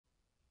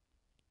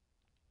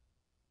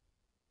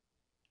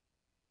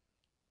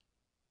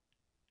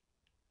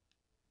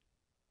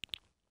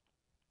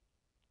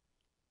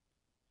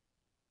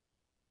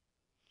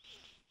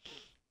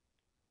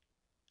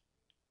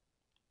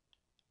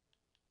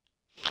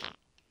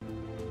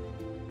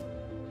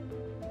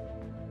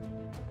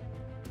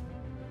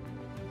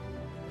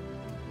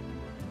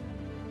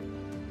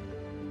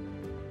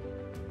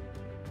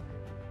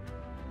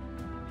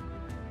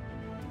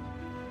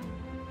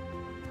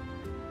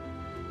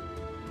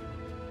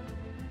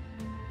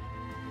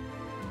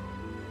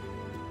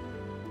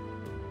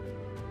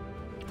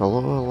Hello,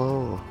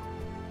 hello.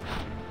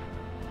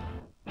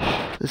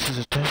 This is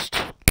a test.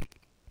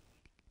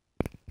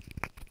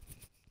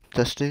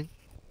 Testing.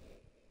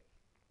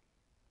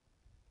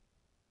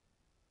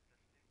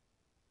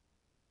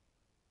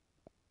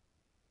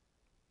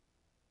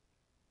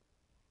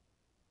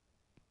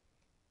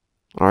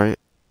 Alright,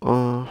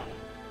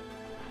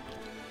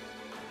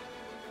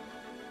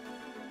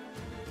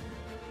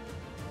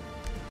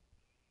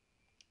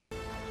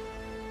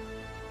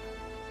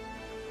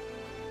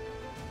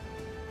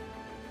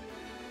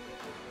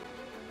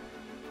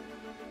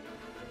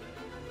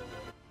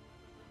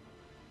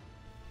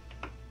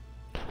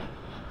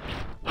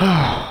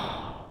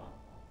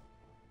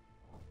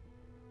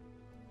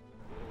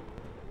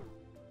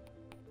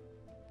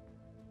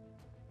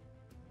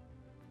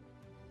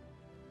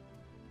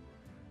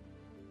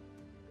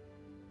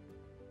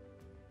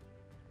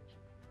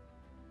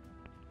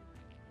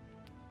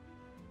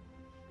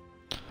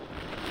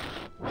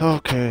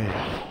 okay.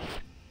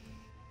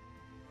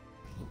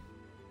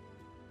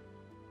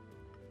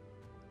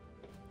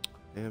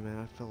 Yeah, man,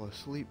 I fell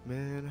asleep,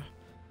 man.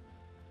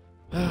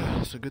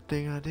 It's a good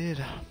thing I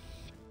did.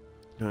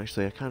 No,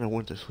 actually, I kind of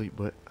went to sleep,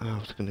 but I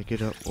was gonna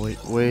get up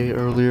way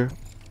earlier.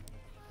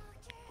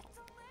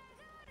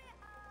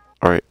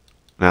 Alright,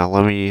 now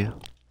let me...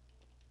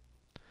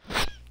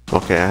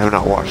 Okay, I have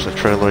not watched the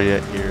trailer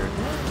yet here.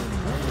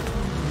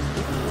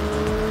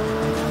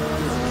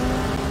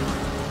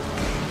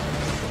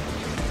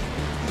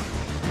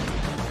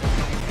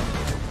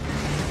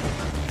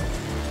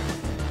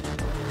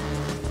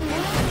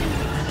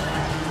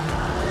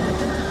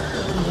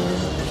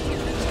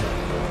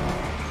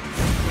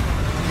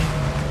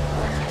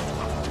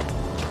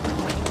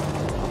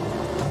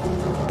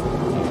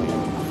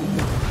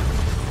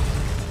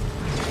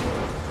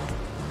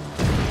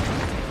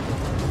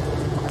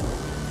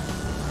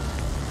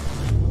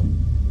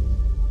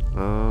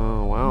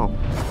 Wow.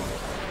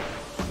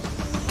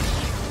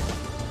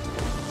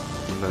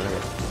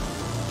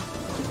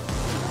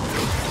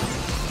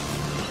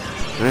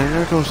 Man,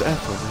 there goes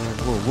Ethel, man.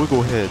 Whoa,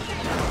 wiggle head.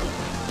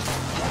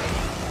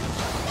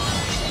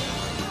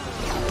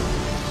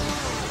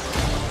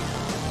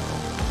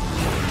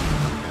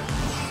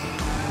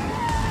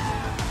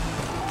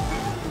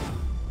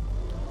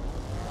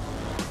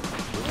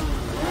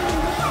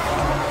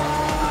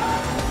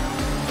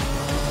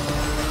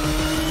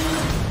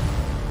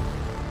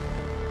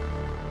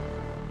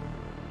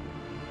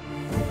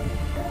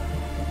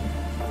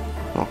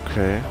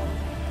 Okay.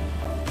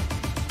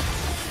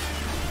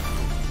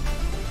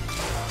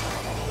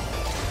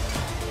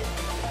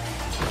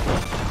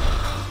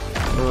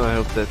 Oh, I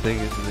hope that thing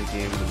is in the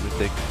game, the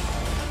mythic.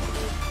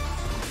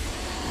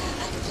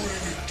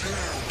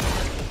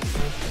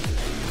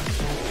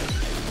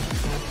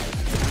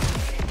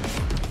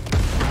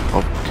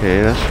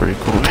 Okay, that's pretty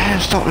cool. Man,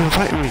 stop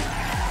inviting me!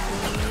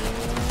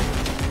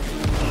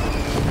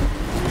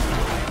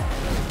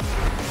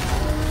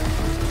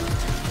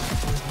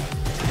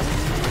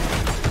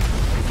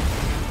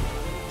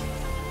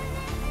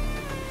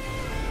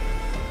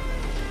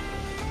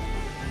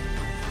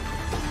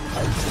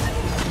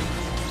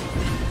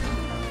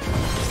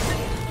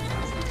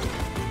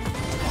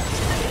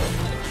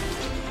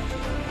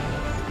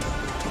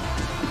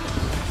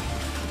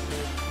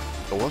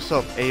 What's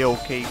up,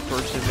 AOK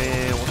person,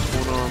 man? What's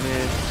going on,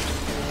 man?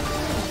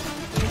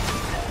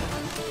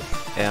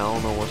 Yeah, I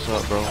don't know what's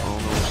up, bro. I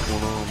don't know what's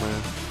going on,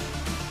 man.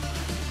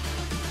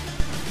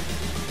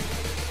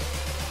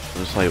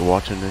 I'm just like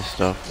watching this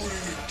stuff.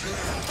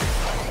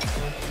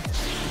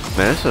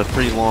 Man, it's a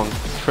pretty long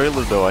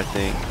trailer, though, I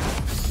think.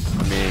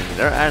 I mean,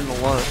 they're adding a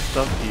lot of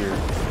stuff here.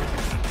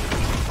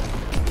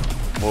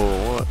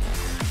 Whoa, what?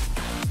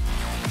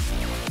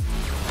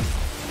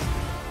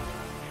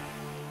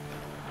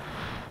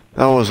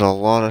 That was a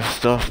lot of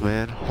stuff,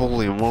 man.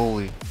 Holy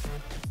moly.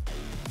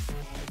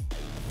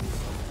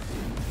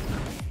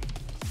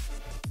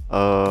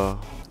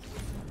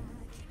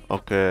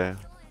 Okay.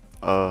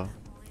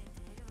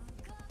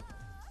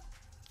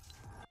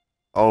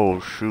 Oh,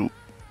 shoot.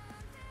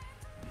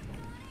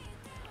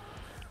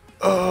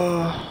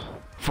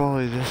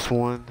 Probably this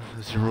one.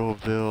 Zero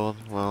build.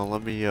 Well,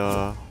 let me,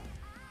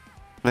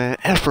 man,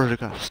 effort,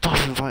 stop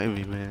inviting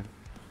me, man.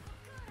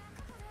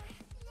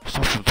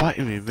 Stop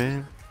inviting me,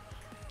 man.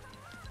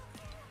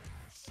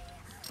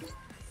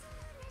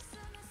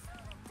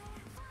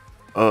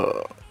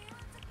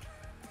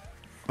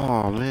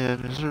 Oh man,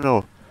 is there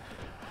no...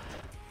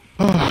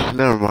 Oh,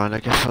 never mind, I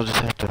guess I'll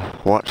just have to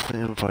watch the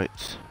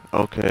invites.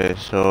 Okay,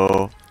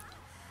 so...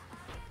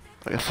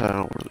 I guess I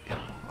don't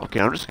really... Okay,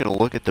 I'm just gonna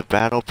look at the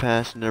battle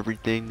pass and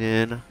everything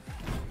then.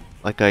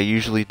 Like I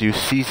usually do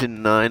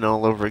Season 9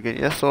 all over again.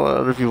 Yeah, that's what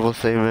other people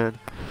say, man.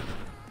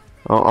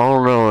 I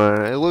don't know,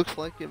 man. It looks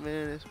like it,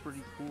 man. It's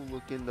pretty cool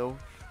looking, though.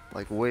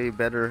 Like, way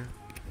better.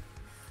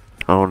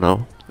 I don't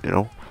know, you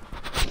know.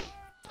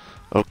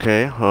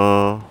 Okay,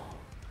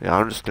 yeah,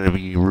 I'm just gonna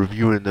be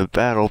reviewing the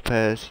battle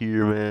pass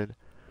here, man.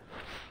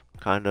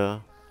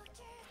 Kinda.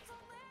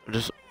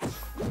 Just,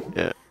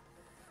 yeah.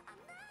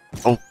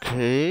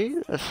 Okay,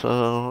 that's,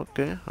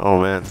 okay.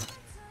 Oh, man.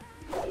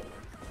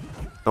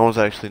 That one's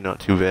actually not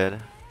too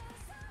bad.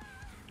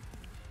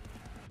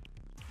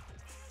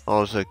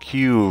 Oh, it's a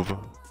cube.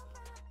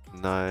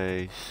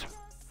 Nice.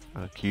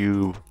 A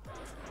cube.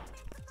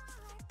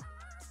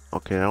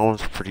 Okay, that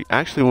one's pretty.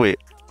 Actually, wait.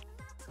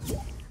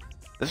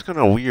 That's kind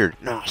of weird.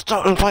 No,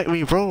 stop inviting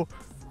me, bro.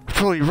 I'm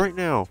telling you right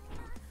now.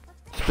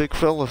 This big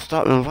fella,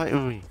 stop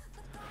inviting me.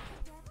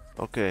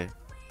 Okay.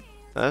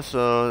 That's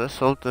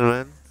something,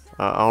 man.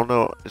 I don't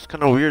know. It's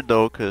kind of weird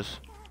though, cause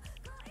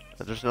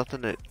there's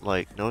nothing that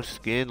like no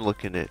skin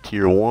looking at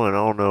tier 1. I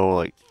don't know,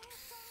 like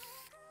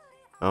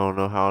I don't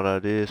know how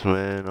that is,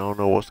 man. I don't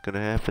know what's gonna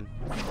happen.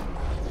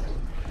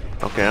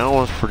 Okay, that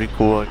one's pretty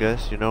cool, I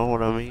guess. You know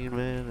what I mean,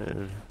 man?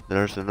 And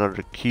there's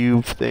another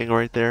cube thing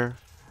right there.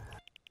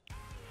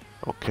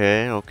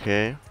 Okay,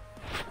 okay.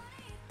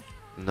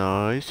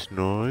 Nice,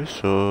 nice.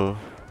 How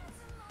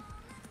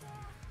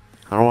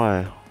do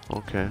I?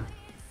 Okay.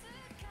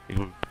 You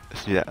can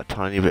see that a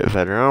tiny bit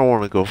better. I don't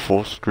want to go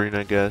full screen,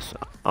 I guess.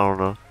 I don't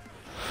know.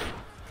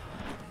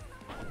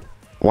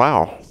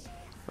 Wow.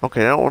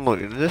 Okay, that one look.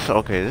 This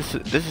okay. This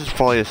is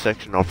probably a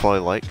section I'll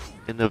probably like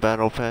in the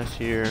battle pass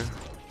here.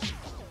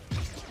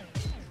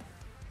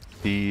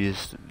 The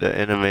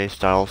anime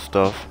style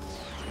stuff.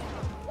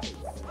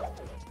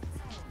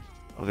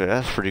 Okay,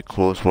 that's pretty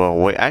cool as well.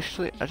 Wait,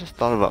 actually, I just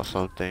thought about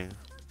something.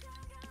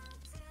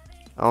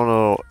 I don't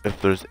know if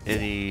there's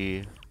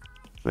any.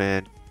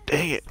 Man,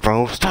 dang it,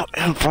 bro! Stop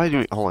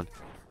inviting me. Hold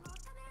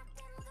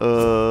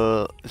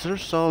on. Is there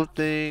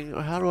something?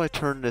 How do I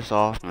turn this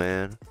off,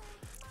 man?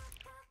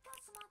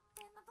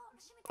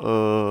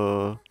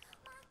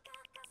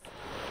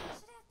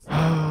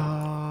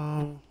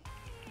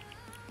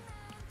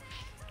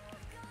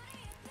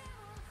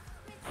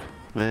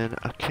 Man,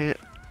 I can't.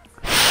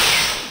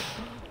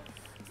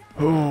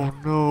 Oh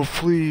no,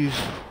 please.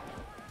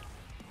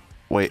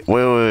 Wait.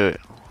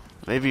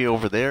 Maybe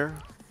over there?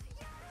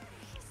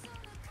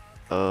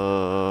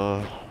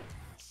 Hold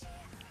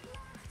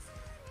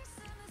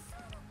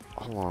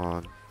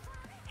on.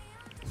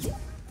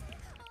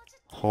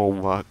 Oh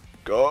my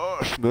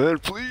gosh, man,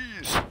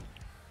 please.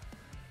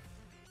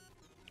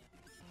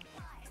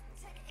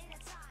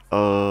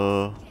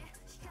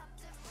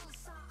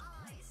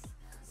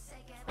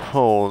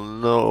 Oh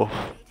no.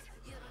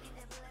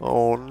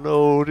 Oh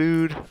no,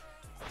 dude.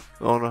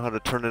 I don't know how to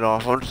turn it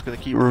off. I'm just gonna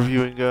keep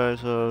reviewing,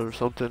 guys, or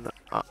something.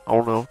 I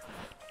don't know.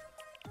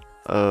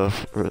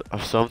 Of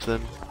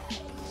something.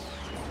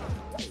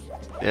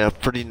 Yeah,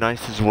 pretty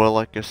nice as well.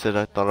 Like I said,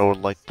 I thought I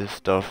would like this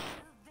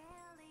stuff.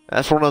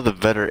 That's one of the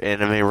better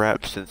anime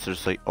raps since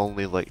there's like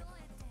only like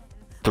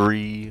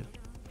 3.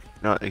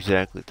 Not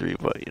exactly 3,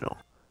 but you know.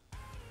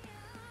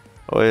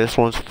 Oh yeah, this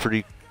one's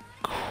pretty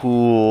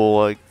cool,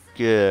 I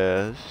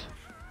guess.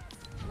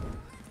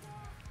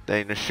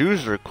 Dang, the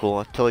shoes are cool.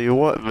 I tell you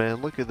what,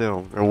 man, look at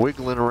them. They're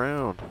wiggling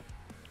around.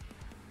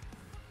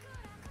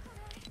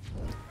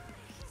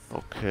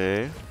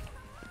 Okay.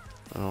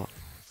 Oh.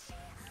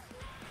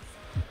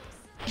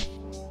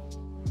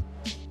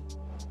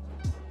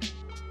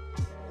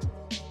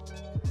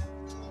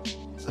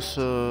 That's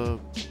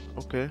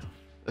okay.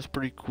 That's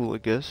pretty cool, I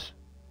guess.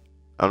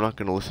 I'm not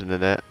gonna listen to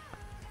that.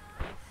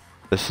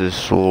 This is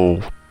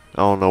slow. I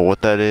don't know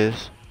what that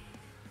is.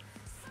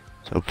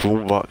 It's a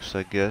boombox,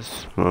 I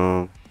guess.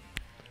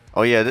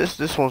 Oh yeah,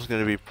 this one's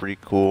gonna be pretty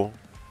cool.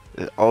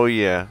 Oh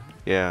yeah,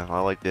 yeah, I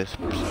like this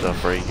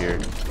stuff right here.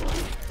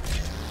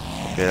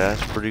 Okay,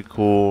 that's pretty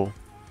cool.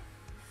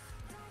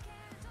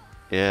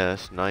 Yeah,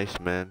 that's nice,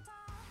 man.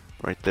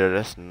 Right there,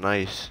 that's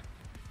nice.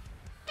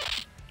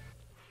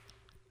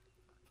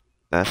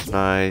 That's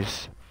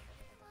nice.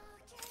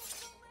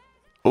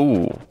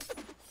 Ooh.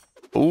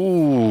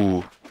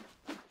 Ooh.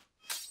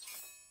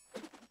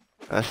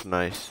 That's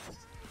nice.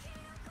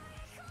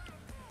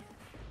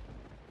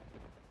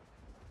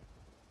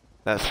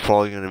 That's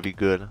probably gonna be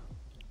good.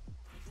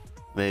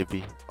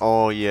 Maybe.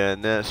 Oh yeah,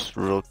 and that's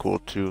real cool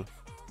too.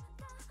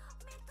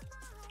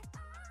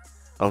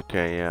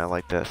 Okay, yeah, I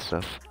like that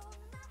stuff.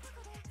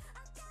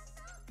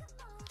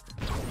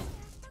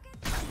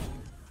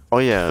 Oh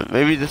yeah,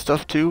 maybe this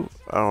stuff too?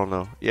 I don't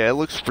know. Yeah, it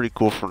looks pretty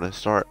cool from the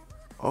start.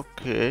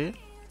 Okay.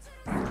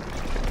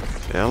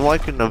 Yeah, I'm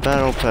liking the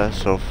battle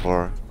pass so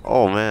far.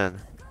 Oh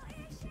man.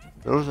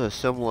 There was a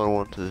similar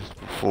one to this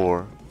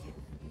before.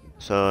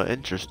 So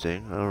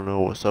interesting. I don't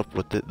know what's up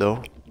with it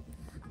though.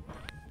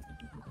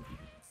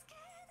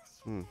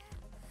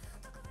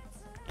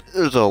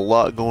 There's a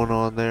lot going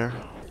on there.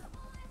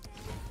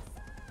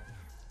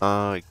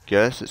 I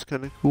guess it's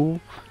kind of cool.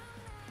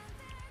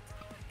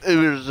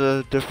 Maybe there's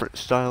a different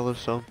style or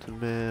something,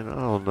 man. I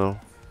don't know.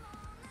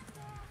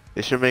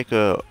 They should make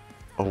a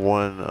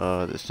one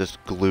that's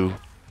just glue.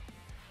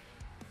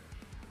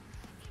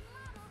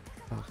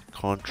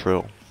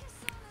 Control.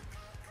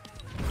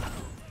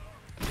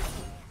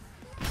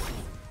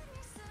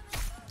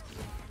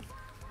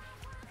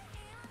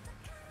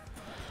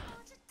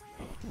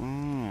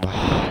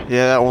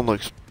 Yeah, that one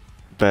looks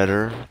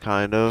better,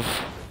 kind of.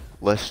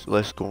 Less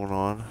going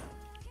on.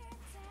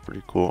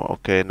 Pretty cool.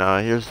 Okay, now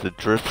here's the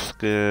drift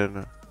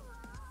skin.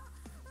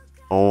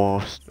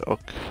 Almost.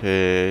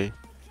 Okay.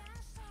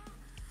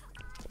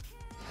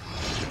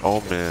 Oh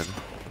man.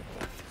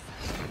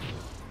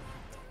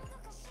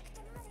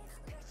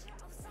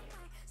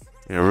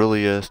 Yeah,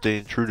 really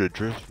staying true to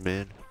drift,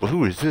 man. But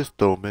who is this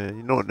though, man?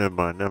 You know what? Never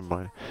mind, never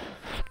mind.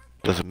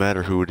 Doesn't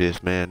matter who it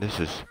is, man. This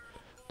is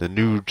the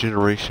new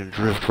generation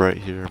drift right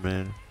here,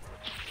 man.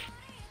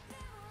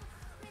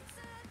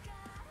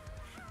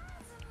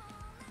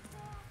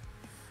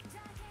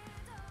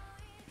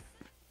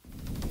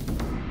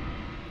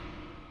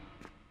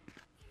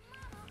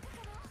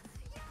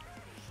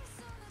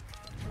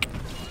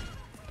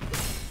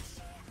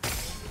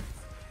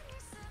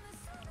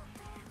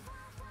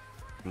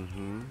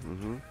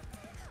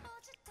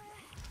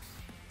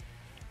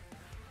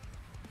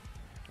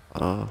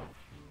 Uh.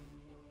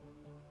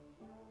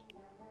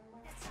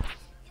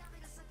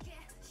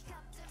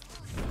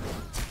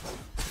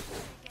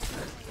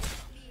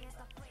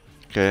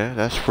 Okay,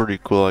 that's pretty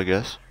cool, I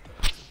guess.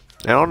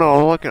 I don't know,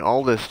 I'm liking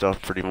all this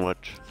stuff pretty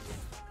much.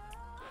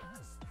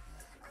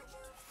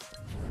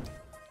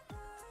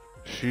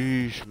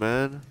 Sheesh,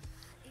 man.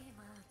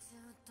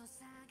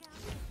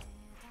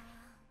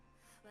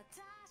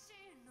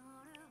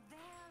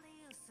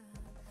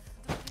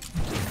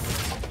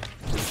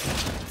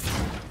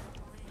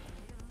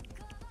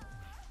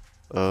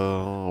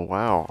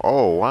 Wow.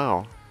 Oh,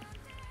 wow.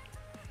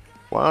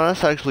 Wow,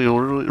 that's actually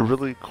really,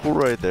 really cool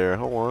right there.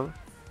 Hold on.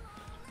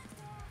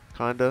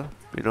 Kinda,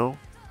 you know?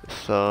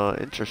 It's,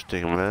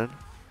 interesting, man.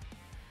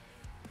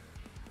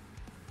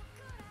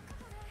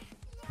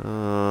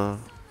 I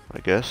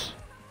guess.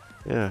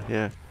 Yeah,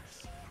 yeah.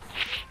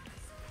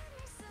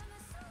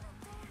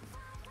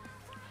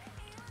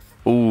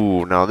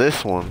 Ooh, now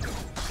this one.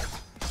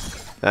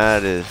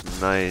 That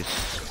is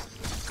nice.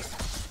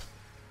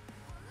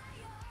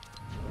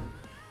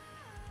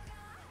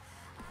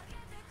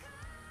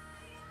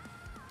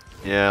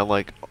 Yeah, I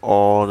like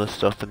all the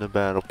stuff in the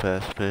battle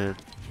pass, man.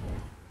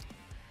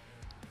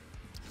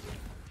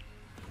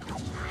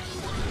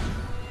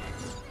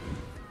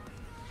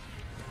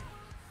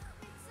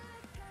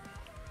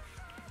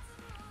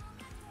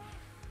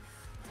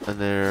 And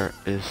there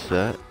is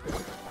that.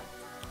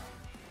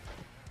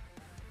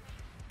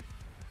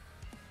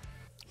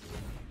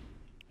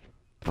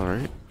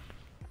 Alright.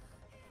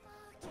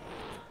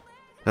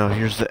 Now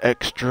here's the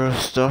extra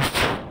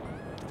stuff.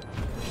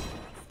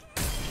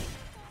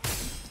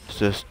 It's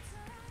just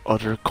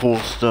other cool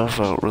stuff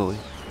out, really.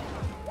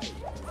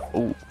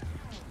 Oh.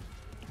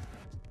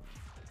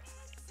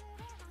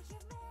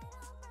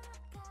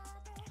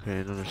 Okay,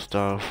 another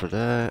style for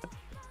that.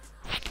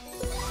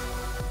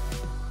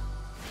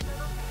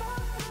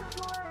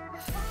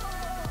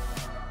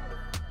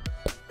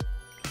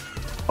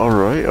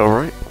 Alright,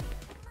 alright.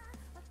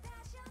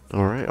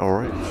 Alright,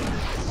 alright.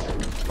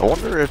 I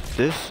wonder if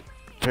this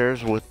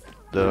pairs with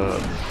the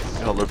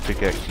color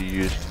pickaxe you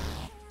use.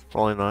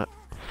 Probably not.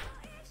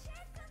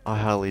 I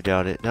highly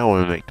doubt it. That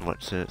wouldn't make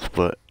much sense,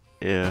 but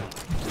yeah.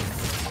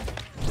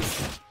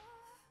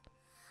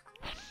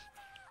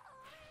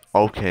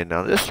 Okay,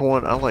 now this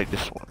one, I like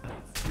this one.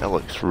 That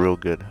looks real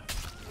good.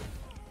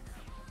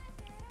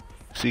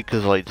 See,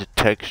 cause like the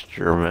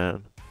texture,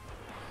 man.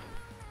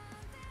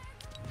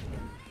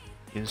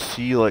 You can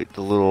see like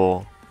the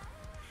little.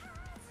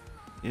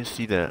 You can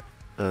see that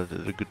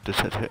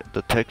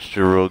the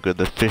texture real good.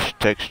 The fish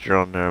texture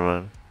on there,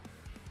 man.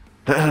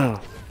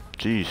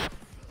 Jeez.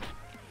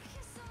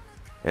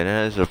 And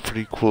that is a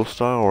pretty cool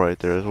style right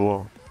there as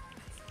well.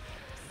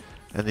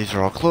 And these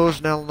are all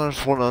closed now.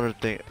 There's one other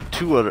thing.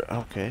 Two other.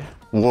 Okay.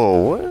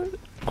 Whoa, what?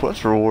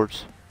 Quest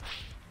rewards.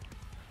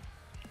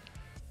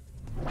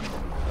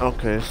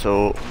 Okay,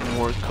 so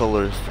more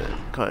colors then,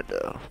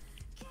 kinda.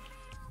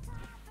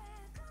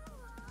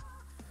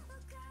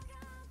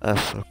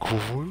 That's so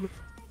cool.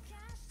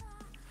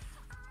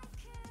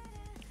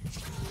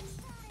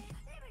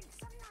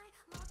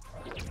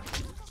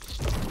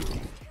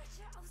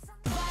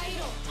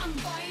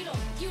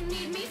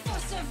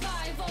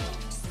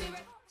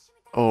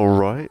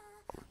 Alright.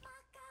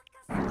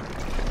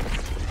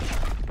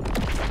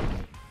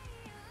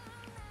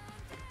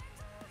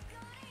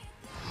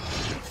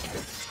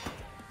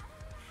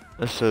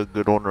 That's a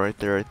good one right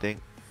there, I think.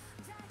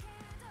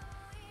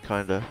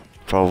 Kinda,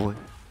 probably.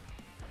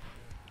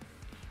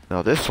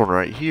 Now this one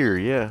right here,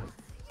 yeah.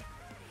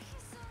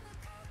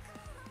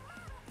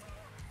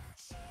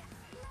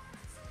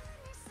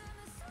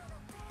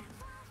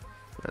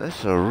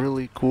 That's a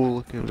really cool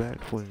looking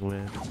back fling,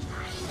 man.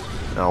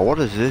 Now what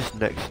is this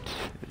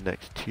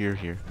next tier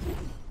here?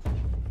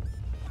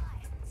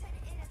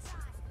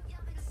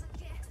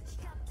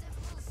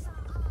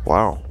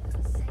 Wow.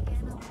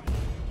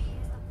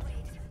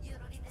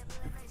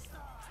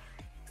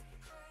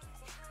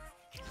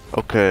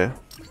 Okay.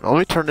 Let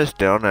me turn this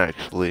down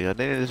actually. I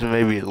think this is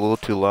maybe a little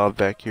too loud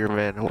back here,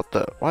 man. What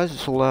the? Why is it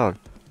so loud?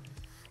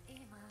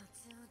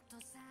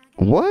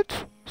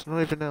 What? It's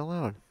not even that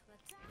loud.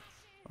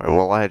 Alright,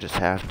 well I just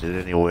halved it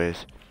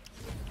anyways.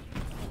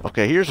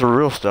 Okay, here's the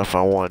real stuff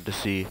I wanted to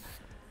see.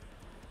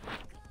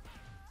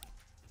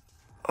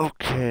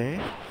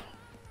 Okay.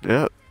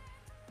 Yep.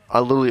 I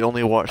literally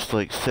only watched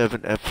like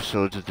 7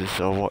 episodes of this.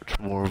 I'll watch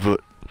more,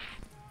 but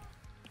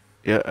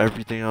yeah,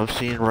 everything I'm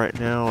seeing right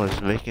now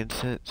is making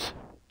sense.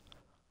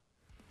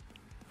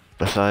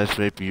 Besides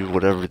maybe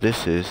whatever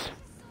this is.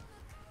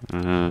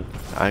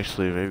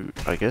 Actually, maybe,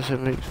 I guess it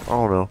makes, I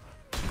don't know.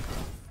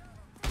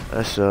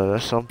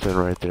 That's something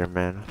right there,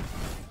 man.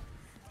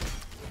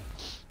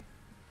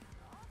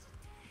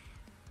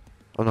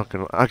 I'm not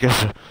gonna, I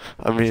guess,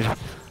 I mean,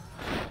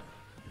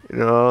 you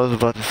know, I was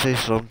about to say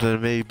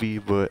something maybe,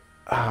 but,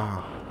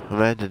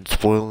 imagine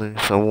spoiling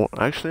someone.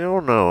 Actually, I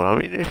don't know. I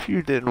mean, if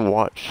you didn't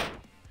watch,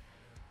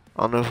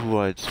 I don't know who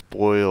I'd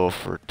spoil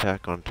for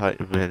Attack on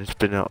Titan, man. It's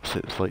been out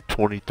since like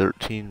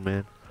 2013,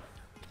 man.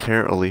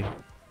 Apparently,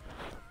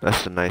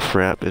 that's a nice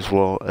rap as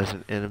well as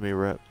an anime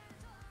rap.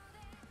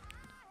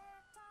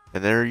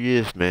 And there he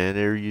is, man.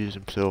 There he is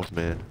himself,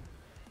 man.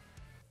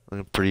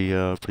 Looking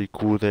pretty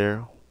cool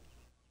there.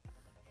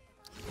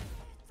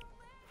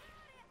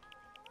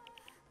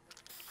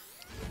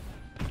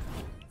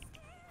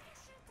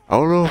 I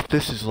don't know if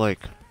this is like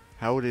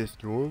how it is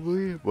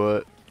normally,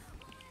 but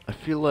I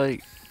feel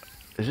like,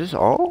 is this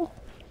all?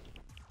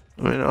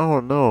 I mean, I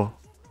don't know.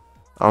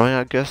 I mean,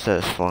 I guess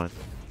that's fine.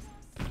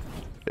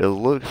 It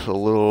looks a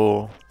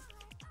little,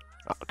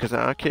 because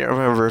I can't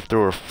remember if there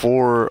were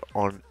 4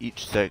 on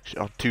each section,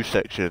 on 2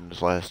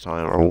 sections last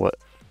time or what.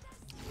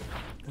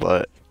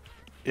 But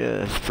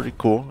yeah, it's pretty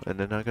cool. And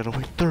then I gotta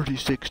wait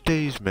 36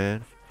 days,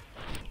 man.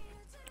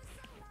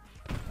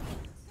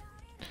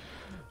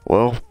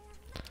 Well,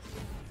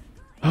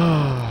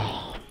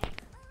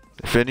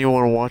 if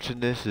anyone watching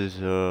this is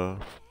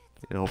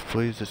you know,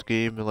 plays this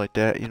game like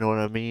that, you know what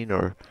I mean,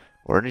 or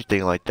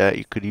anything like that,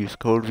 you could use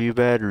code V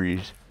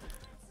batteries,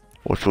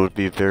 which would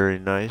be very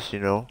nice, you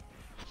know.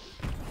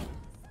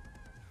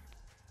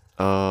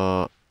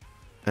 And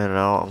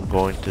now I'm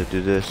going to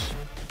do this.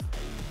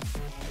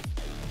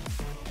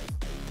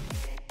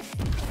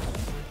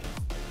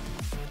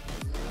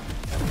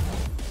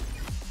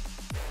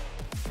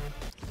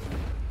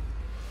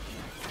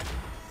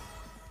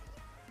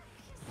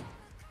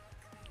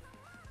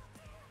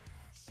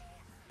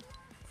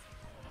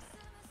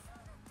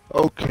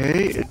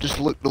 Okay, it just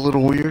looked a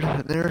little weird,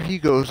 and there he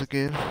goes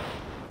again.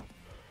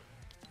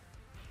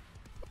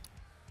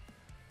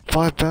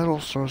 5 battle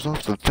stars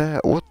off the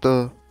bat, what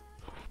the?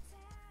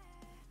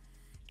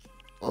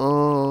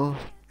 Oh,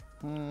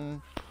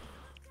 I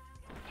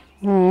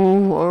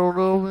don't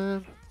know,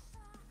 man.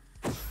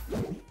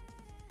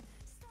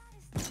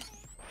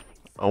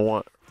 I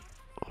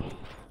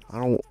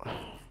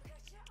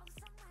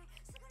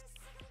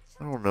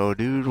don't know,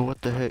 dude,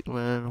 what the heck,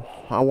 man.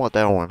 I want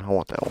that one,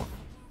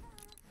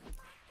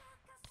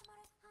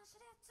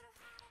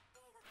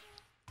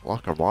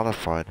 Locker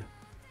modified.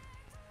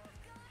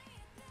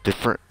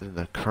 Different than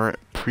the current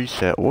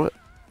preset, what?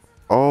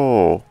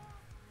 Oh.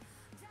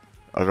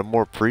 Are there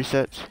more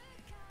presets?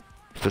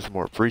 If there's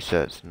more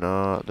presets,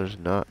 no, there's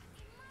not.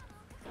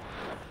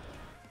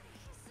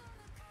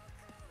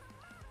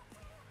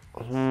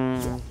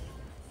 I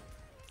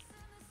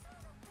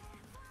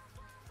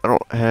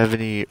don't have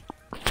any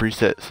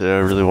presets that I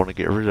really want to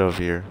get rid of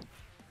here.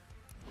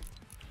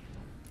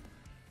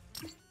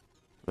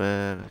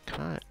 Man,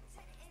 can I?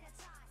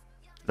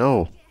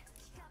 No.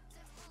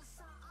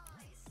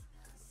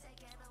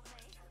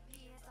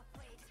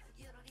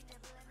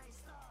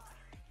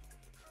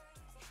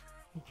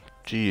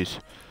 Jeez.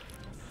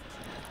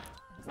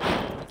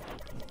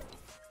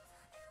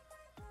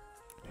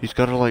 He's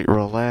gotta like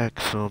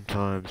relax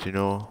sometimes, you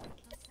know.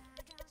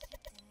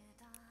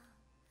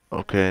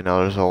 Okay, now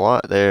there's a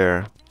lot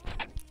there.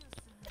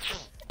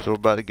 So we're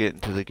about to get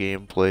into the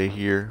gameplay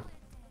here.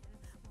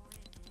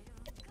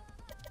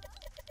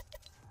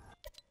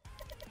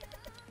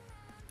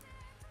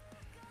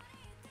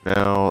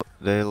 Now,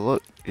 they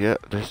look, yeah,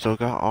 they still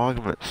got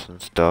augments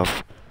and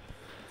stuff.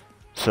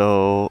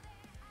 So,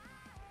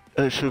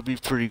 it should be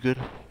pretty good.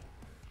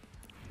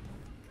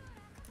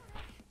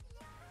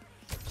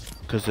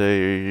 Because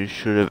they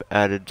should have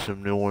added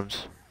some new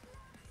ones.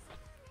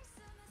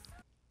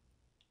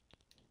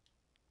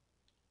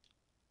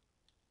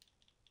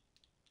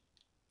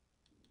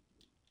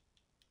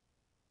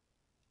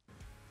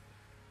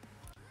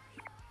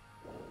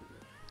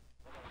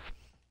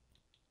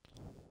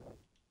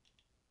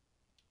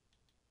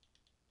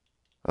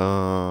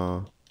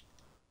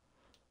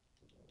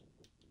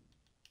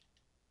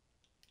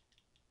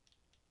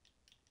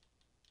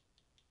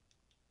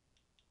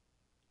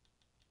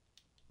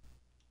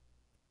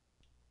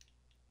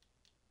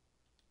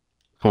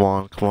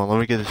 Come on, let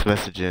me get this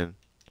message in.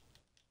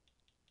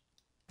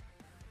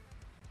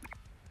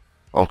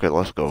 Okay,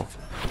 let's go.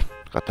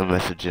 Got the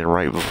message in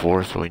right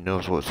before so he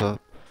knows what's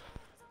up.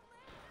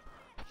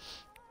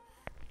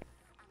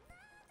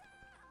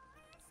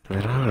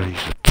 Man, I gotta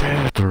use the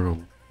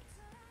bathroom.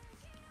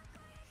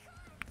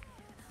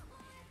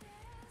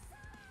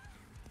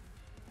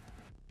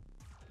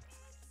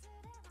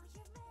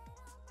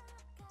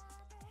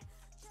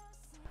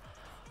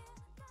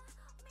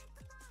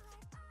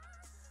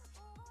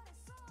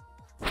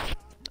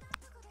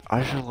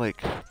 I should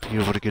like be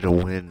able to get a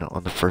win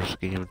on the first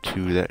game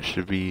too. That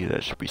should be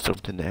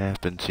something that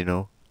happens, you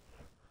know.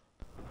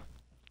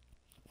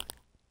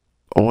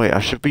 Oh wait,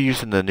 I should be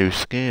using the new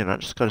skin. I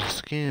just got a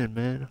skin,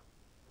 man.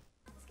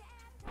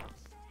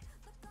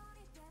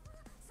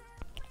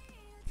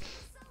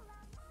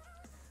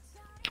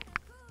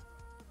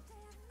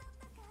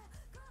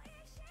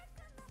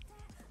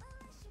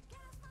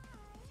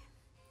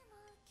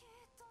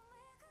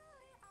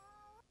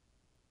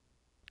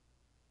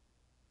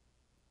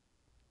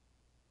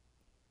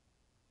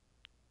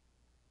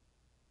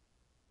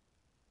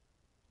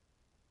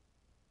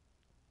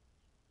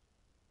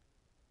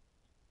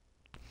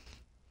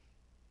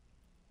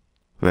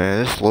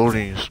 Man, this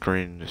loading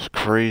screen is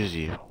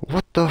crazy.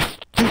 What the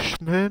fish,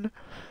 man?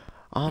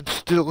 I'm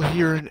still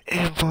hearing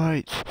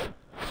invites.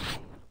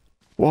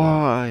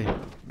 Why?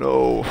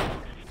 No.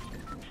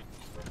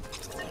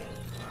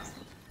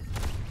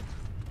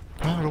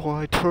 How do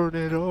I turn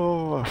it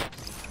off?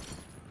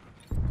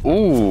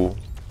 Ooh.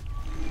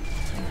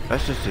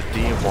 That's just a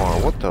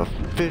DMR. What the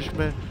fish,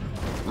 man?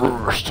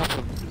 Stop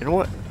him. You know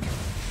what?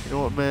 You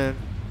know what, man?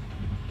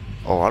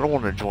 Oh, I don't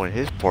want to join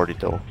his party,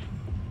 though.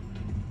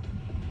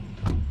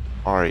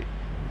 Alright.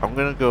 I'm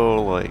gonna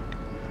go, like...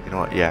 You know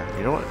what? Yeah.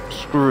 You know what?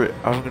 Screw it.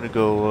 I'm gonna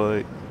go,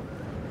 like...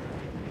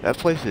 That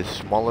place is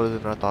smaller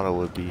than I thought it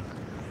would be.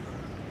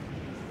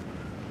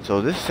 So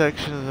this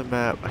section of the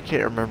map, I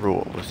can't remember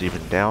what was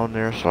even down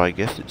there, so I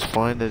guess it's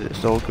fine that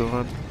it's all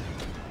gone.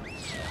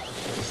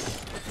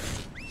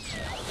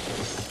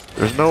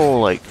 There's no,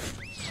 like...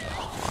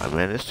 Oh,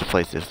 man, this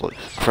place just looks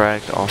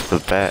cracked off the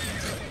bat.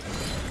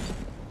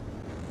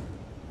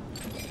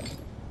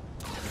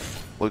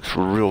 Looks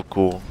real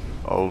cool.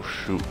 Oh,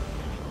 shoot.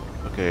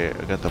 Okay,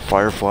 I got the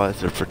fireflies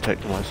to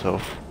protect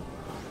myself.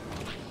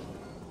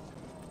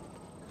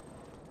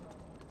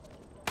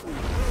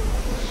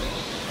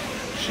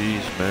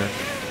 Jeez, man.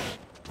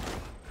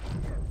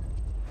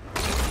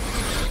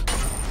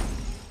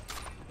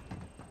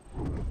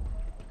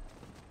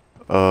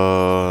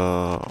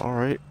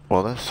 Alright.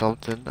 Well, that's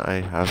something. I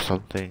have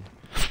something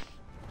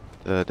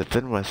to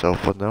defend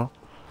myself with now.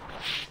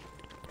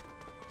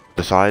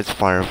 Besides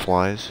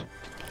fireflies.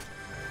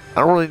 I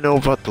don't really know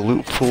about the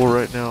loot pool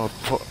right now.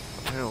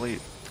 Apparently,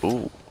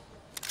 ooh.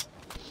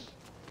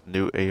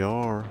 New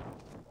AR.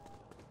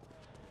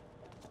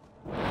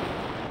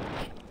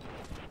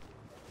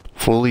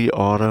 Fully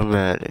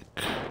automatic.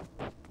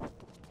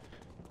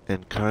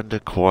 And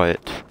kinda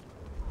quiet.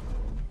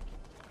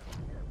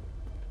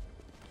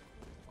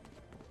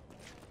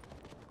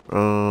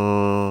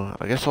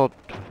 I guess I'll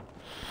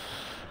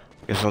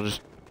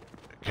just,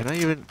 can I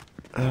even,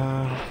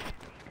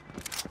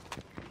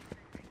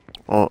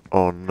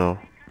 oh no.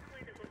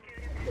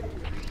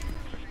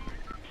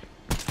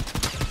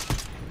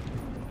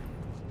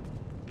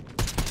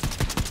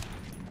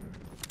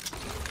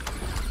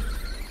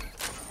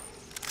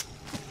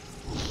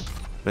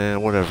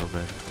 Man, whatever,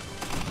 man.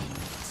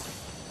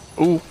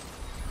 Ooh.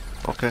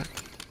 Okay.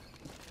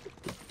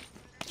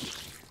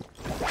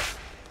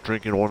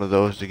 Drinking one of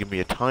those to give me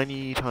a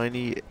tiny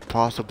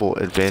possible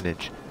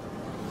advantage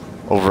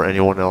over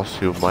anyone else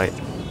who might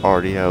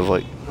already have,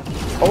 like...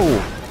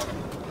 Oh!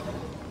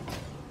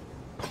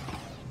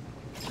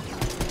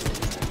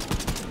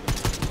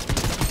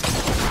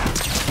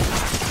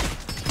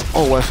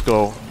 Oh, let's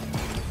go.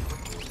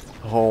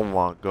 Oh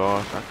my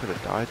gosh, I could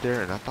have died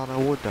there and I thought I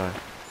would die.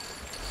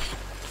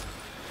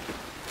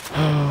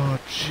 Oh,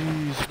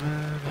 jeez,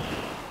 man.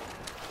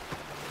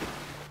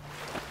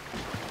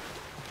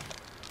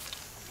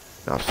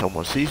 Now if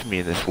someone sees me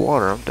in this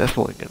water, I'm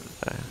definitely gonna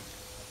die.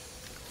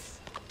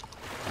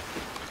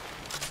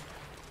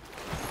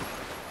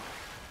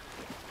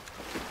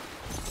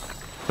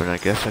 But I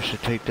guess I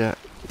should take that.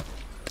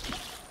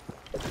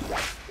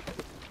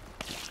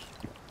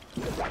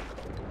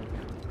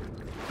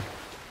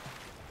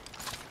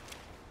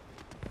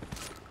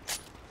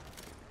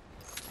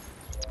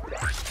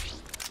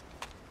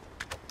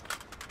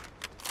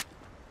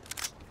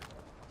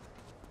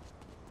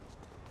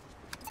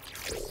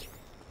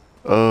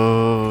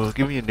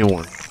 Give me a new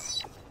one.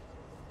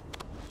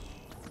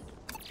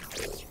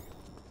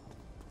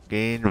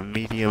 Gain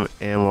medium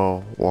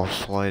ammo while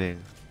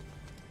sliding.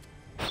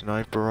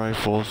 Sniper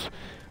rifles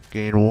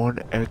gain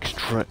 1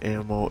 extra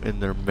ammo in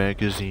their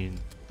magazine.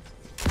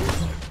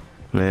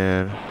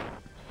 Man,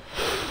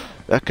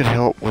 that could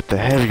help with the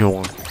heavy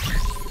one.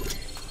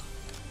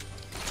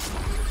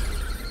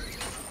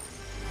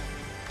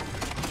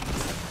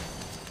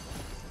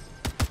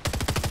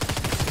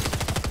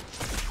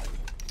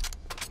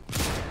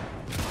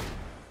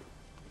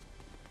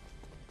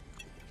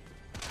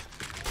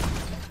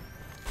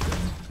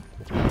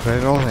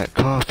 Man, all that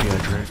coffee I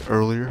drank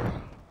earlier.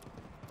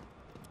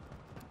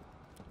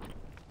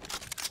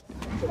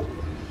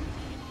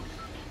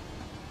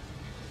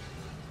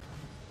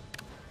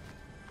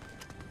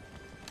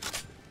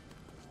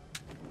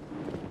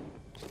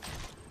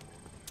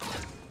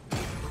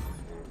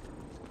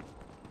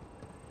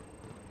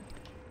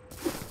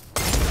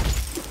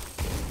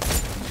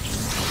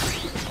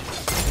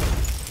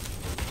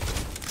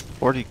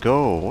 Where'd he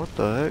go? What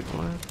the heck,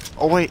 man?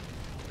 Oh wait,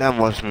 that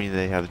must mean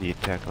they have the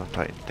Attack on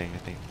Titan thing, I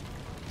think.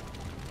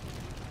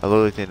 I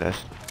literally think that's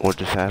what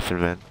just happened,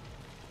 man.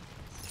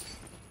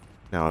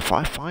 Now, if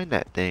I find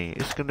that thing,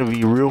 it's gonna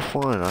be real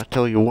fun. I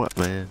tell you what,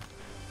 man.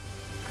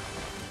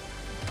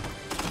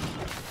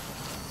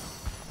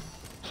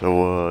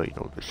 So, you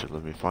know, they should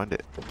let me find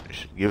it. They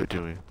should give it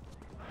to me.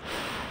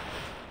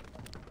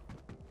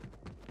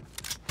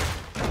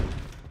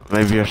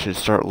 Maybe I should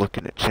start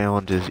looking at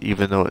challenges,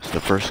 even though it's the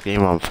first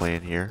game I'm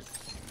playing here,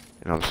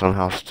 and I'm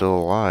somehow still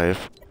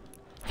alive.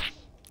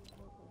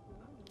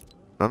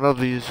 None of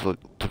these look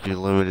to be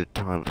limited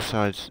time,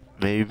 besides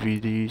maybe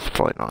these.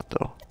 Probably not,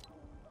 though.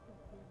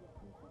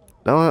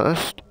 No,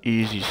 that's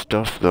easy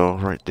stuff, though,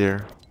 right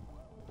there.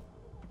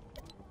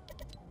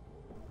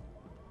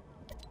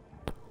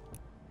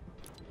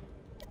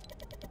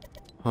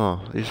 Huh,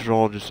 these are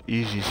all just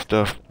easy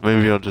stuff.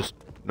 Maybe I'll just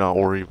not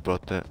worry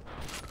about that.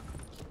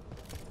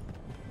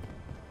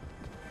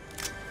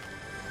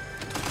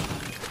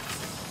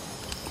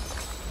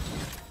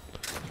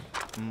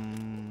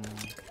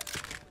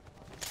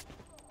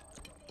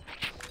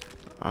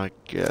 I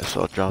guess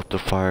I'll drop the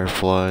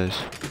fireflies.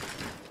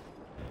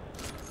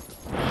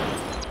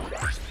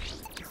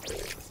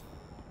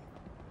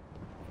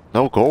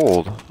 No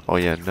gold. Oh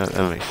yeah, no,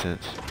 that makes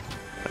sense.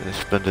 I didn't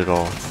spend it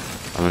all.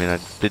 I mean, I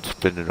did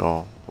spend it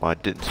all. Well, I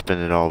didn't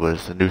spend it all, but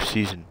it's a new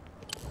season.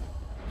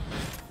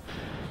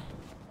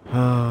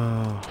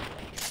 I'm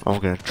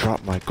gonna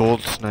drop my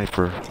gold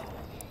sniper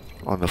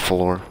on the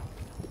floor.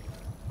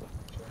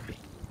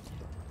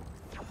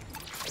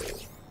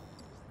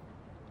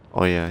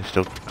 Oh yeah,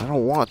 I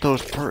don't want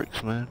those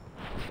perks, man.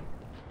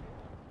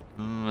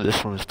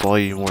 This one is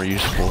probably more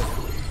useful.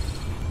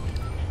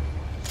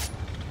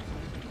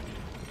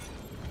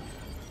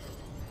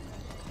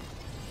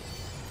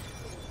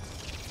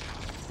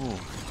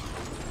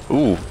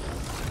 Ooh.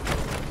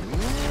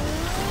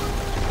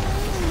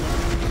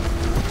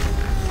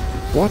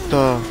 What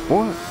the?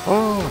 What?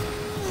 Oh.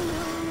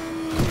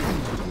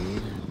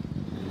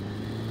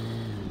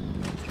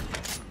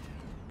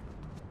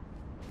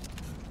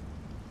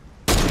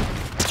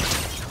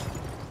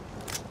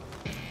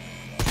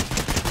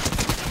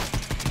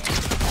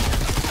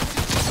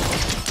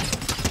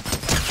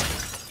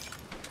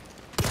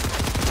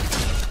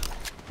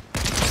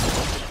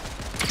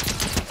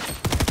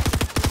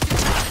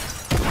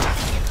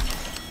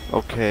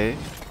 Okay.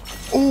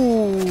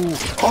 Ooh!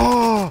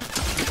 Oh!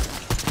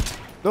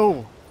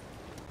 No!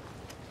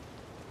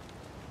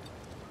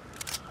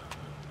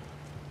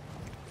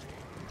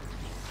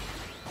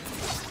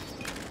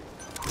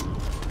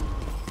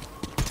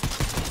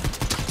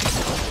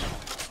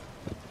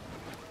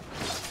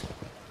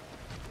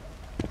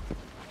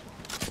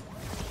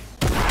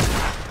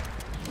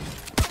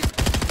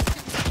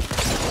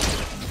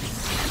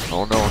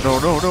 Oh no, no,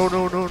 no, no,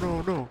 no, no,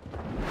 no, no.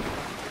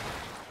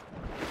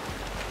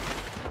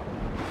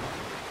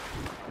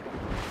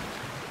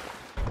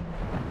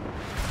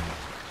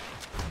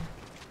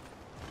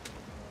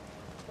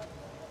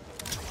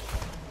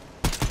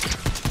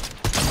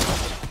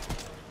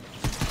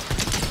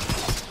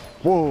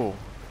 Whoa.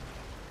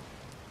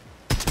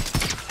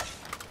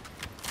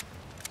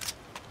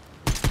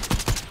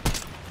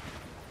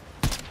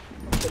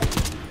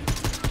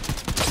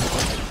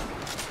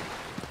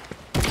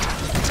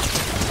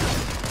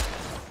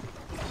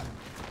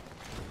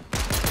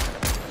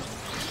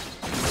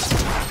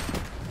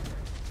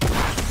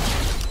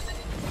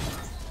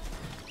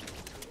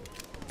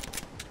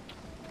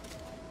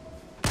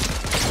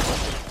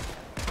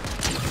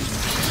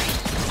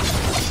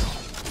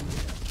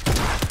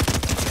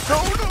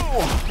 No,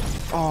 no!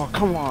 Oh,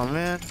 come on,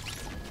 man.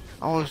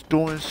 I was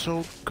doing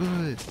so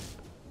good.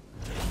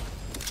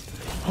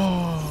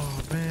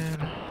 Oh,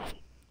 man.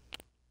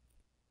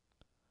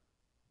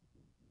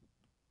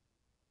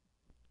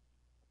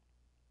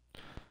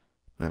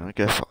 Man, I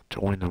guess I'll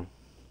join them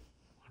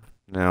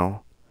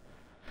now.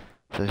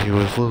 Since he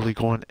was literally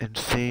going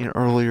insane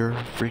earlier.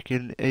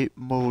 Freaking ape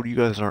mode. You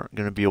guys aren't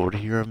going to be able to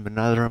hear him, but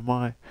neither am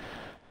I.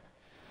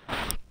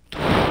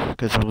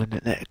 Because I'm in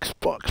an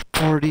Xbox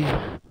party.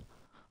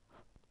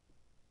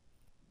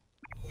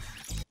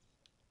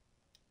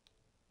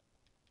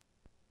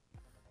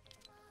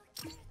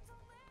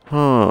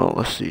 Huh,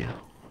 let's see.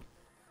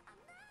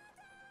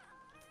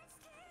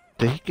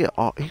 Did he get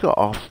off? He got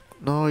off.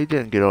 No, he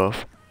didn't get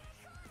off.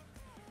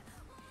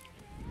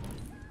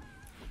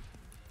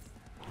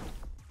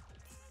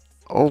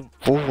 Oh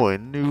boy,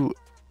 new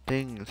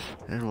things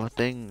in my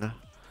thing.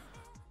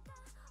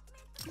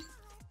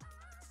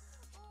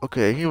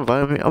 Okay, he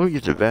invited me. I'm gonna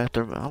use the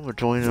bathroom. I'm gonna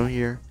join him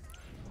here.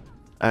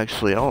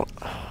 Actually, I don't.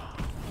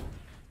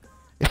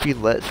 If he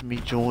lets me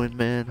join,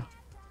 man.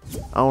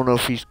 I don't know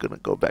if he's gonna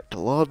go back to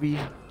lobby.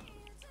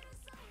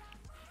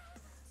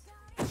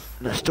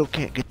 And I still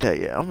can't get that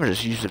yet. I'm gonna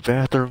just use the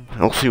bathroom.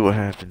 I'll see what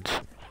happens.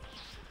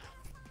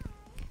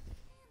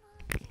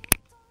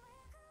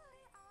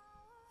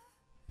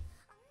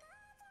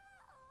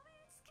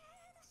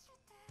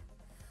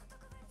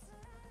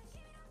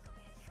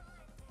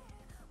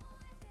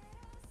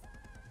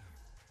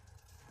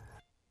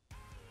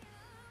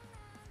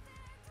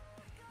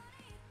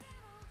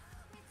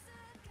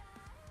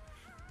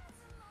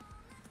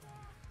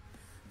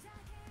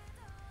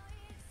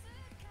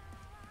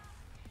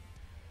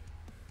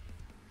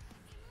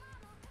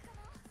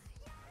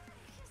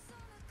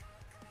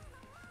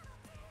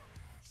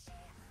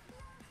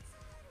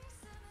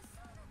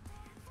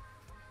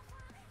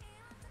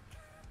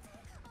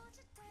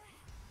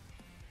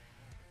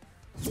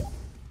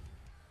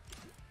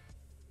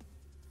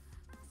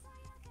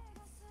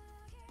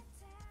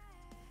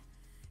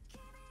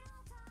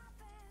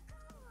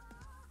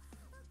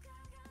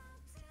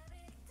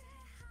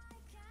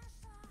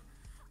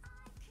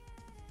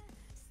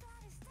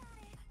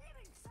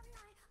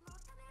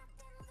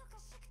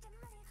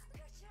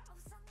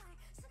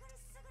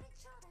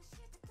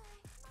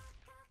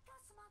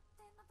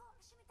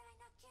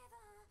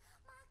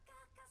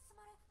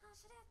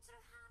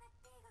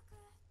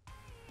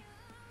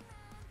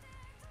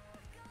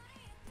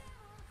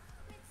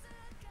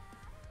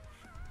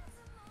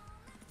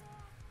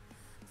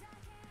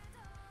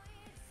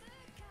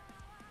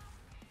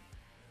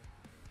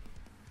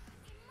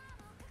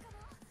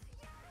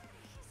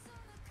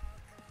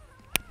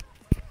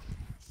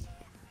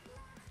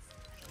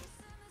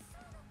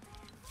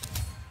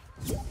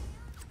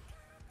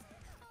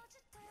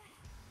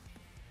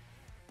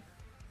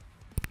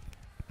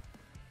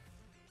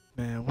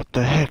 man. What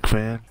the heck,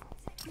 man?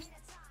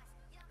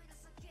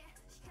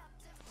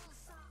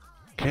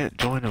 Can't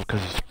join him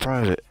because it's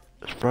private.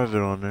 It's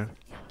private on there.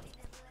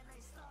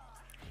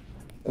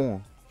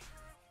 Oh.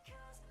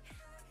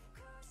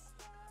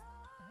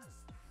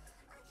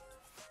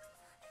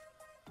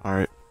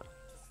 Alright.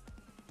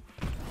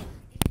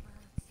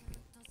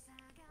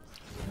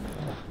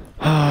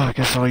 I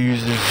guess I'll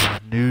use this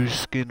new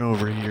skin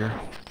over here.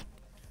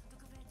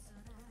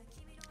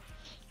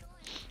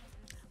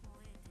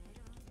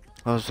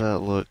 How's that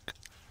look?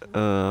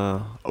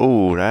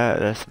 Oh,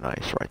 that's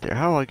nice right there.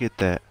 How do I get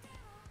that?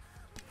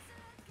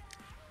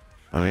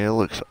 I mean, it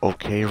looks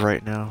okay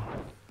right now.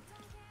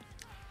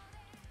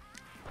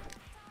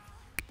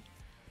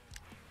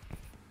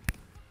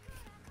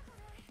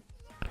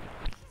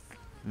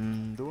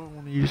 Do I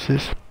want to use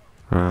this?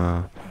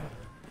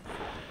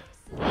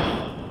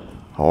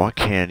 Oh, I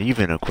can't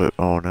even equip.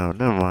 Oh no,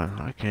 never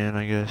mind. I can,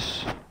 I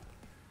guess.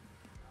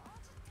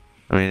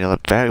 I mean, the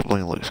back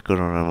bling looks good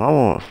on him.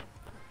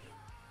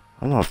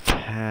 I'm gonna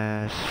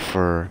pass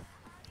for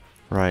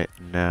right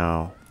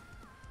now.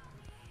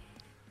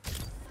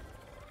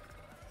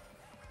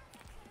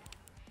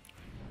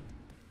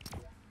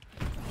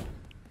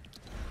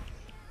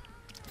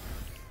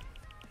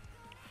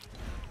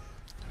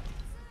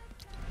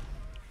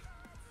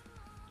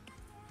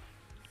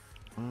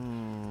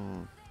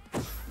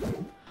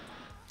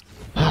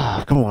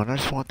 Come on, I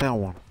just want that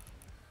one.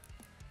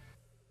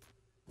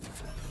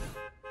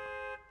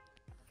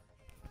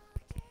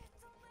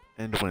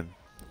 And win.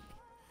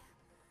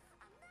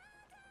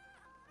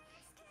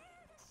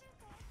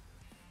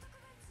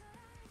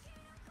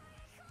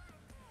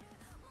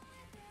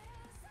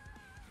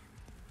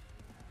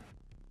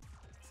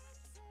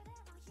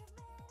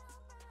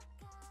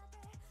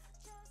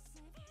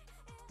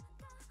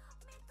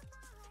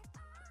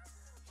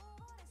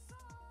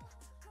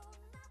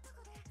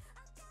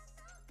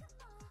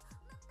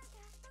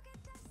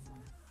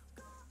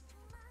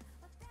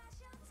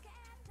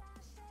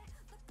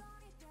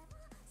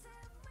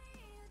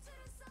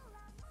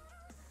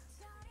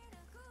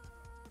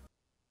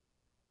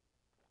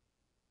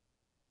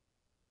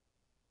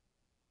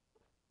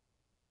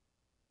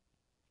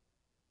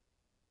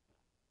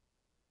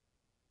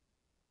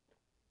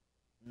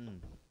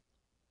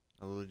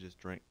 I literally just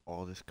drank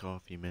all this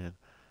coffee, man.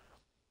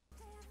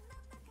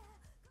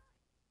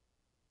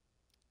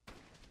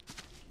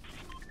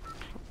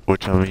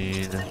 Which, I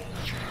mean...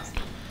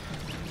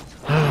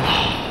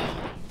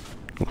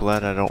 I'm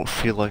glad I don't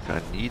feel like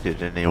I need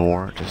it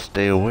anymore to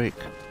stay awake.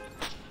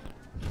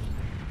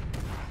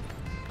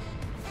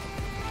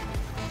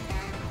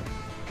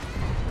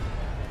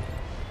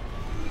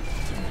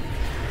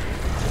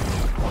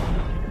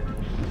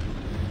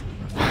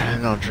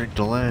 And I'll drink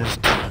the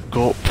last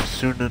gulp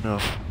soon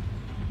enough.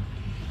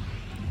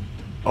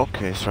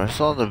 Okay, so I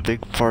saw the big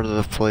part of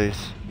the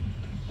place.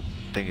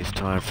 I think it's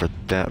time for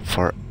that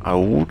part. I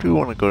do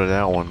want to go to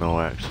that one though,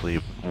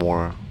 actually,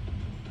 more.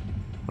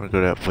 I want to go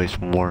to that place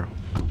more.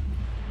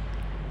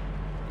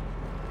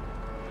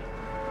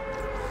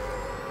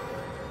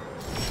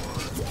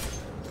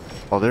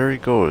 Oh, there he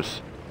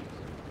goes.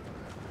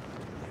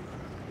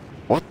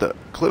 What the?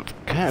 Clip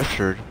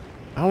captured?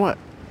 How what?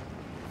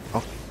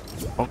 Oh,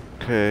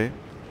 okay.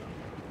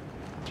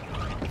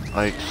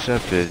 I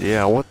accepted.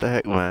 Yeah, what the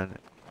heck, man?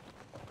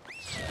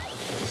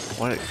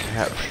 Why did it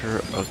capture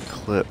a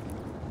clip?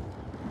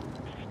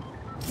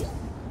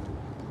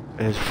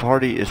 His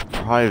party is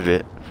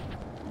private,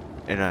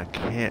 and I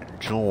can't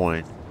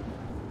join,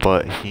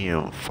 but he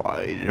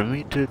invited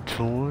me to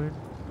join?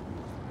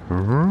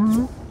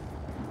 Huh?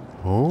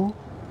 Huh?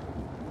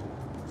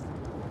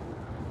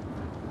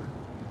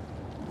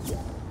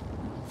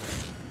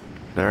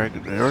 There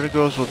it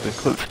goes with the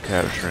clips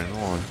capturing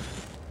on.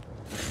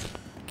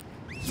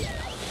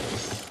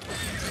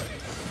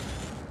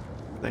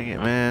 Dang it,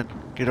 man.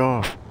 Get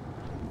off.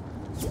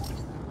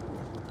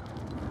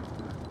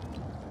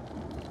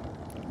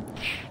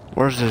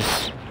 Where's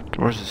this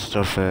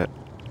stuff at?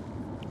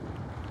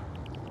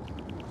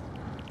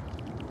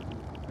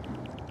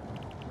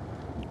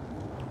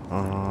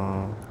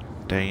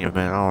 Dang it,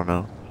 man. I don't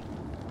know.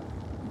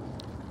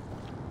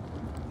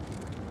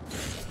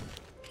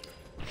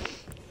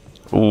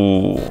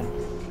 Ooh.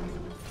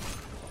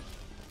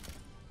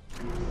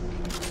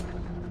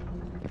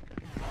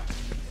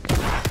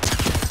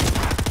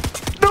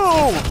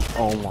 No!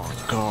 Oh my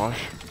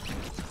gosh.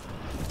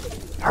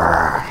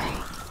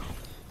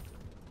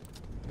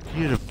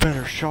 He had a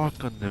better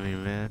shotgun than me,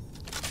 man.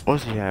 What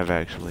does he have,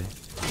 actually?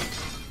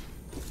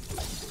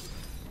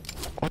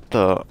 What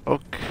the?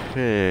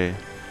 Okay.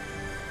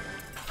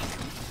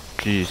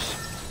 Jeez.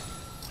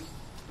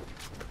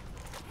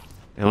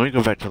 Yeah, let me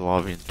go back to the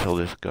lobby and tell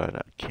this guy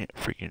that I can't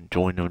freaking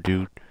join him,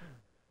 dude.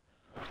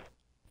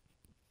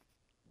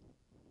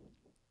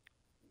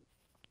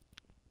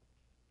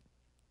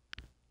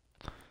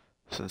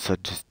 Since I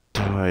just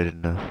died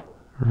in the,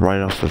 right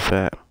off the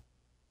bat.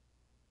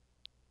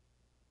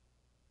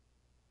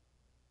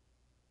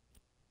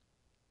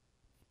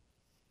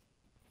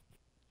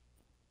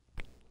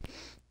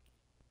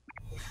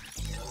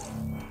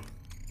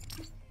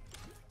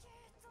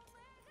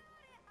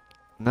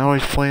 Now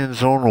he's playing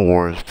Zonal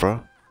Wars,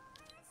 bro.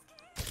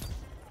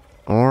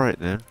 Alright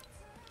then.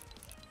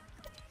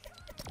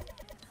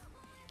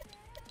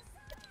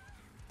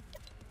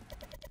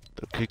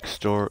 The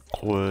Kickstart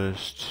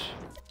quest.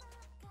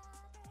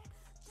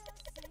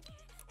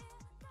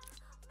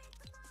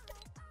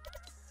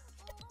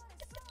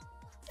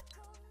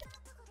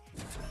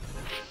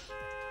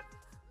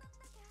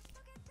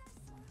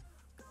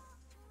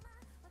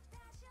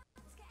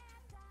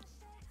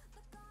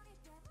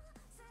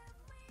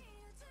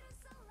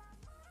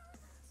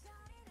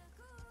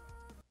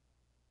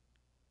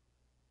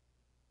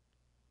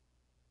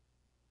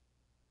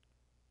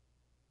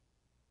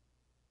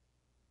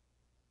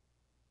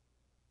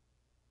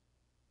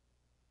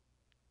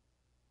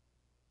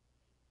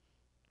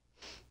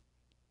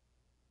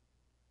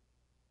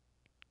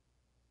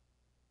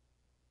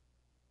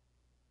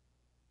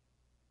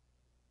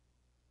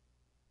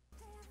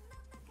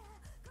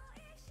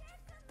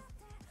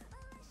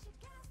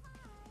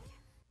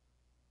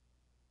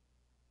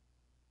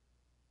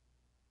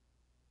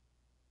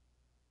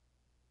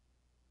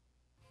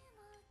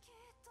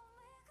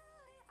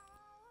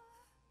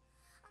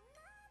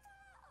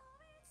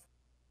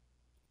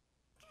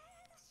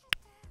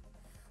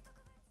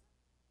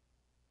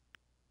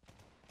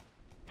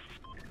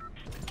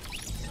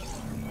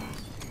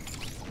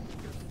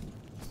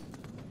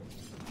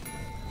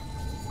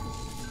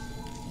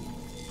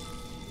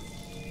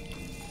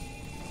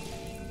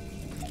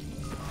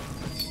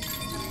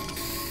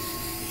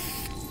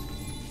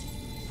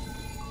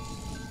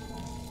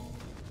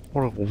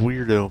 What a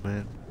weirdo,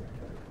 man.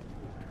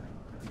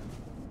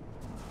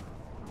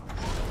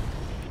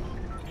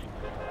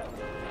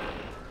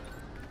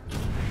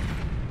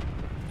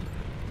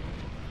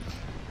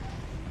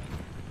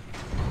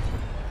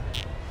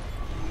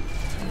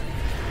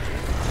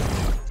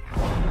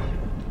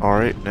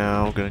 Alright,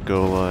 now I'm gonna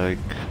go like...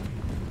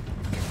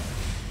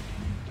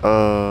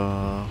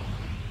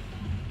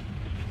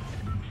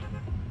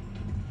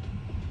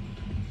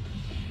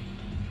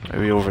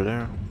 Maybe over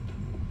there?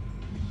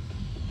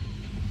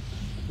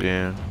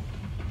 Yeah.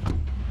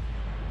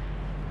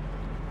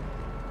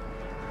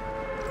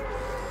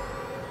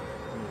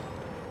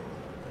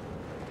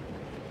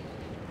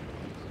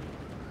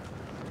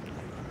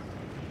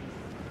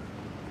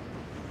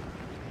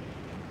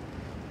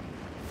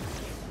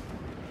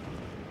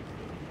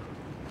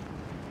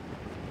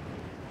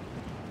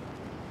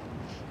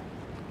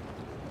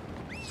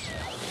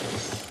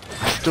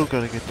 Still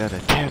gotta get that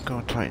attack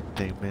on Titan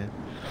thing, man.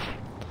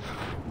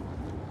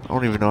 I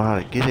don't even know how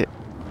to get it.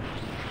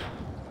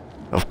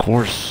 Of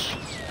course.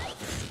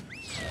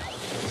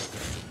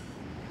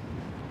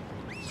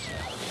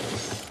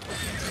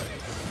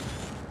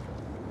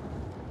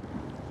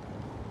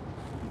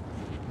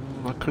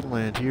 I could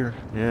land here.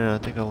 Yeah, I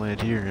think I'll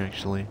land here,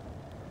 actually.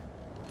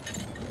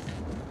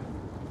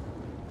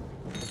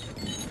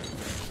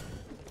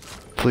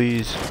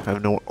 Please,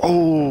 have no...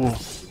 Oh!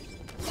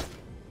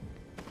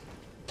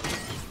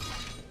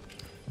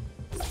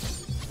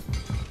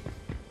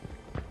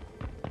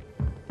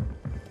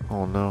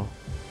 Oh no.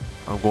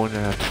 I'm going to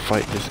have to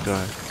fight this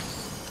guy.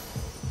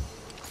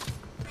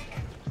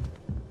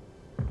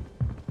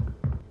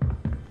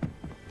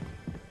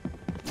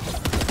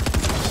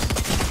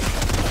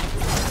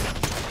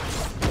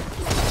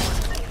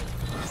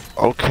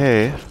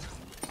 Okay.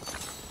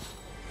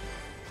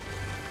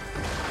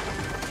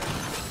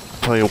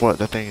 Tell you what,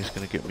 that thing is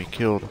gonna get me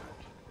killed.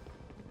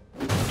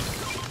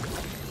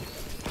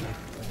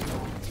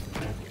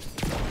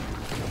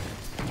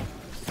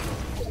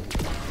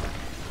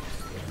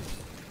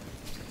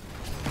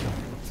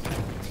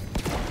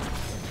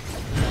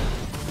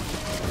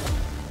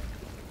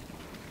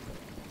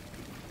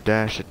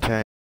 Dash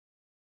attack.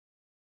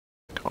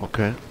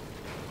 Okay.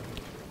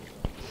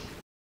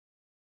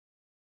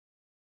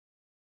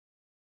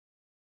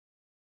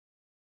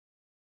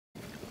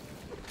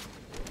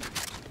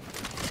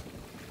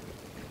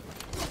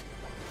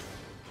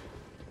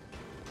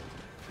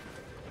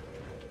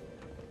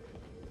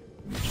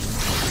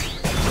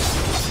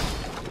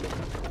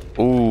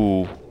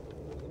 Ooh.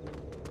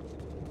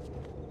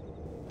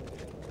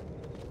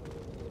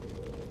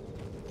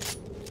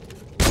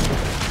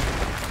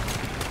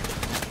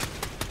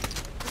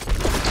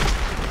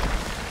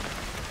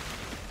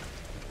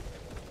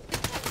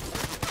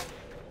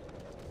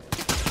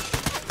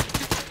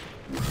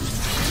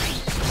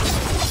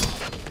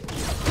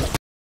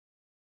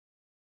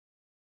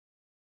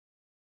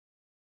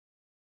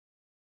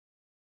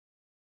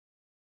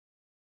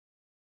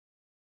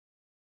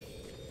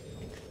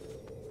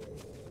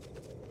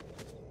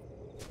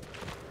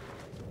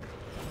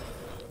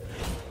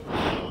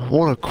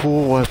 What a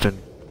cool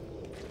weapon.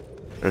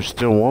 There's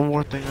still one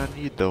more thing I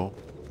need though.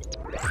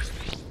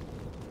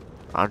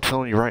 I'm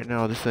telling you right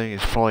now, this thing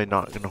is probably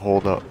not gonna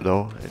hold up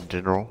though, in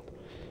general.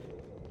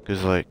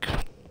 Cause like,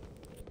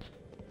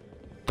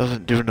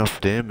 doesn't do enough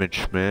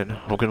damage, man.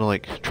 I'm gonna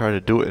like, try to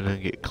do it and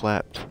then get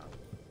clapped.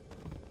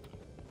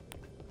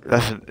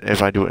 That's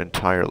if I do it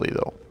entirely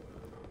though.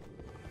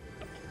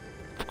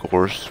 Of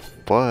course,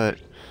 but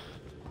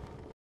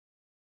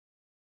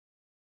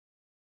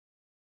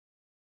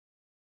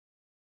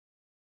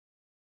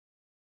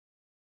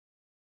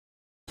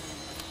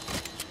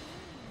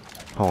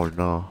Oh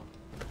no.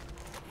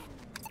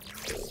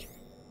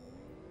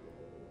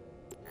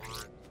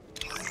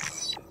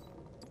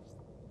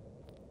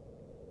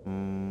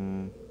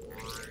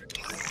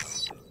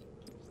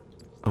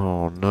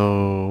 Oh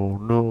no,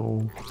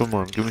 no. Come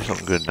on, give me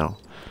something good now.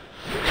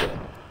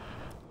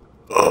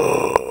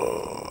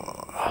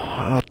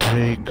 I'll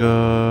take,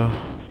 huh.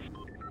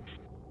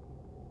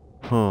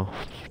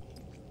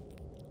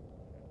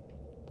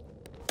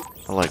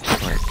 I like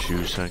slime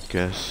juice, I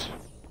guess.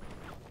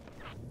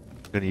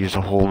 I'm gonna use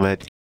a whole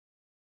med.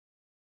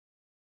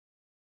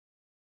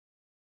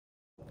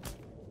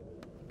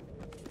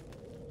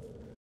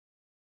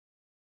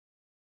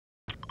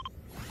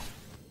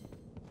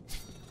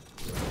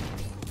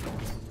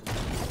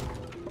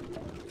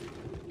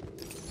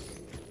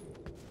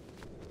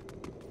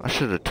 I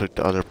should have took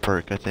the other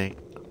perk, I think.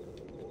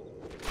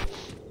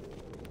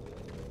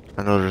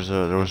 I know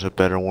there was a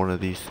better one of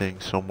these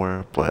things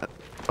somewhere, but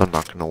I'm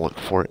not gonna look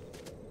for it.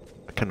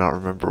 I cannot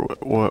remember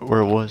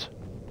where it was.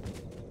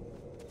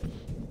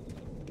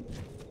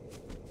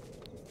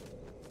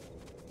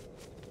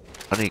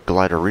 I need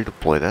glider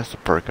redeploy, that's the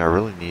perk I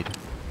really need.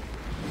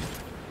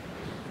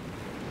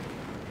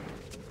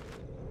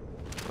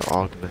 The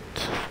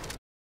augment.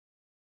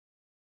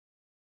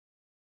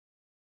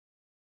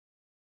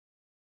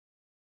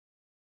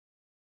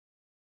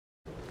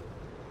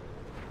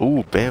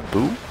 Ooh,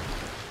 bamboo?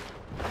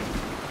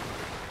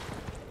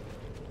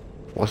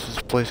 What's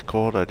this place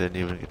called? I didn't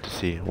even get to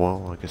see.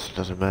 Well, I guess it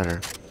doesn't matter.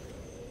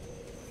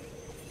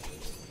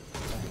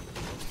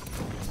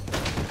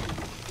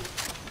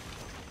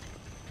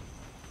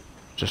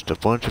 Just a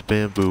bunch of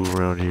bamboo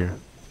around here.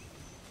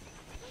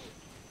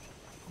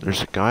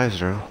 There's a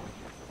geyser.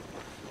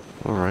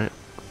 Alright.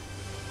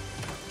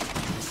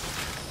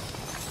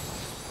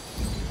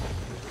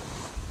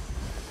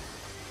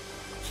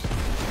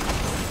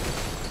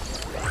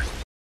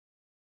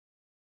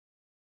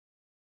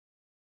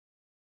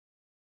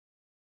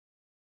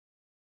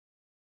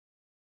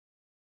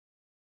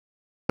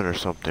 Or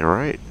something,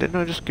 right? Didn't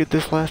I just get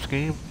this last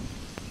game?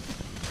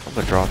 I'm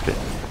gonna drop it.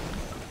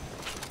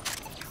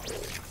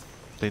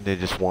 I think they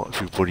just want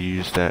people to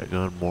use that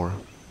gun more.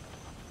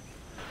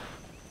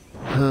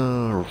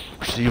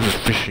 Receive a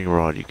fishing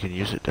rod. You can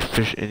use it to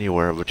fish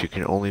anywhere, but you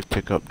can only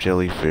pick up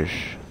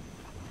jellyfish.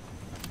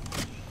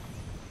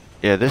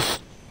 Yeah, this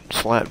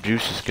slap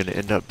juice is gonna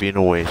end up being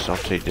a waste. I'll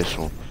take this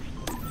one.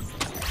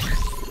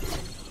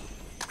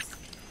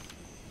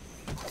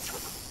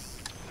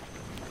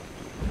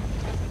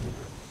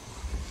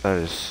 That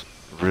is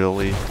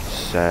really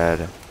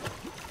sad.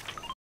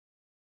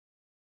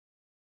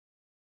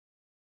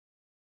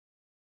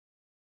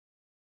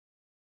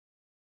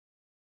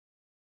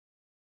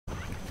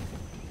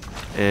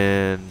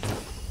 And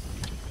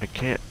I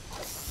can't.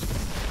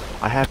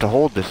 I have to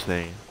hold this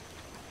thing.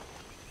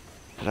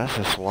 That's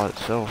a slot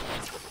itself.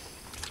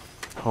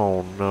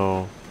 Oh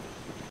no.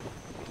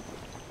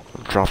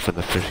 I'm dropping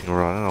the fishing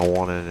rod. I don't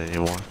want it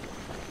anymore.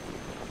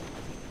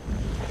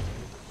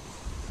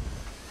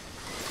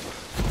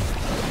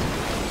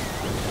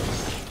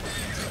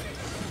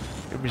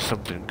 Give me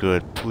something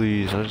good,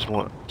 please. I just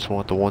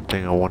want the one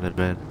thing I wanted,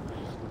 man.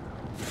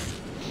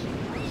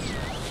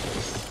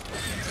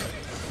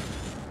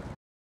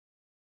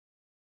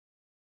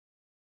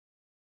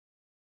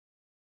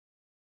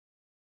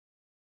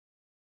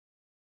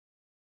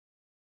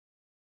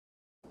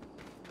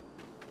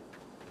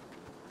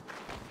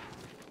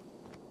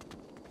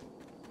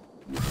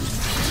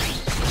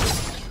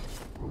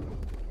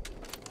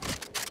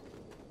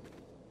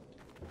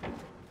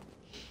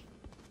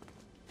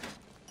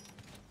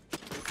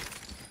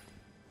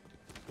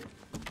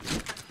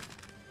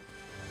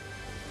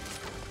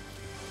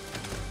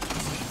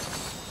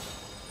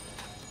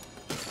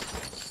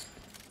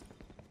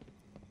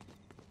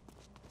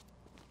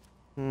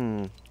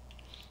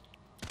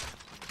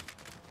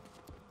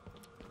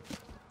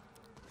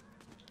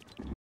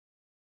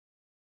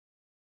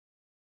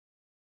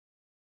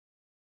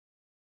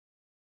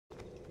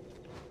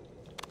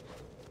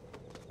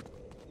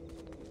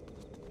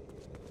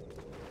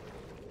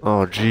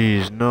 Oh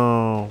jeez,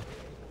 no.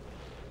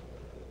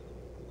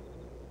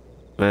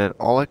 Man,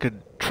 all I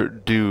could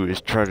do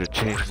is try to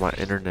change my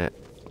internet,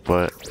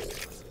 but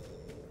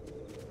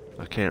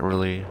I can't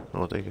really. I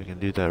don't think I can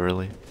do that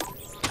really.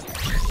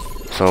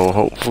 So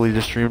hopefully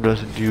the stream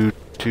doesn't do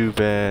too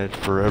bad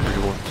for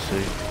everyone to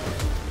see.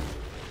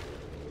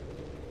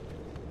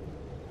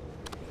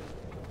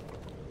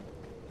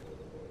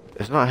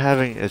 It's not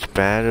having as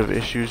bad of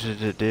issues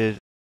as it did.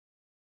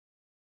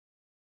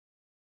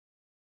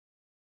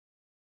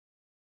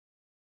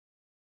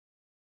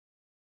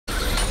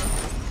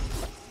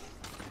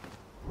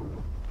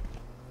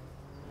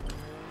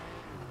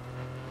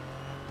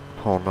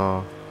 Oh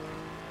no.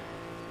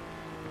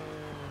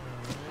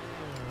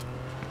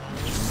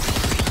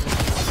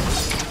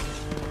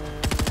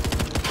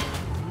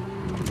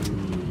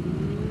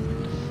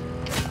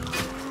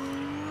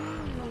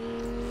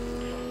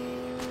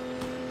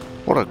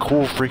 What a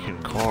cool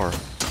freaking car.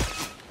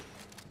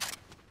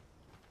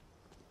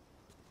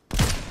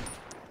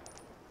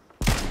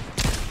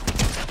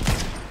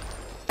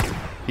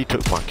 He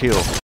took my kill.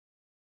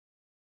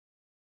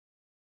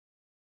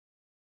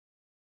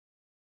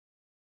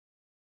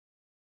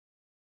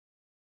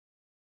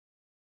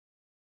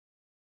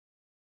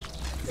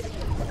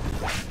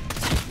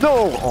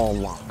 No! Oh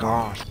my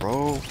gosh,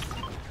 bro.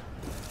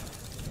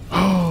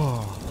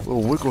 Oh,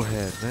 little wiggle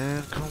head,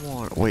 man. Come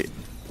on. Wait.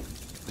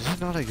 Does it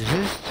not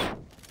exist?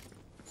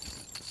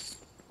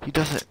 He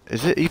doesn't.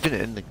 Is it even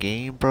in the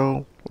game,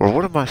 bro? Or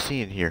what am I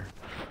seeing here?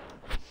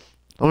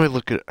 Let me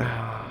look at.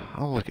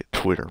 I'll look at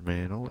Twitter,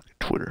 man. I'll look at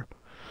Twitter.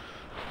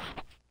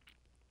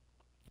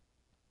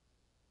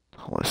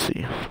 Let's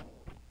see.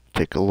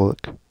 Take a look.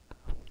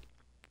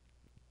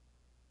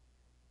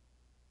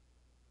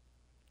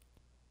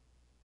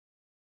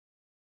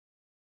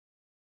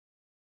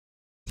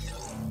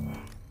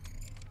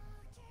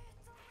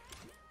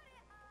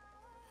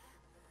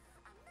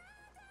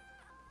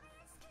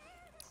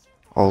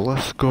 Oh,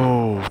 let's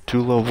go.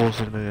 2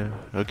 levels in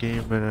a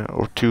game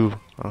or 2.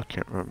 I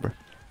can't remember.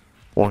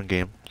 1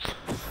 game.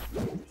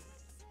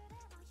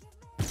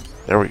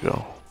 There we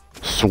go.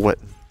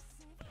 Sweating.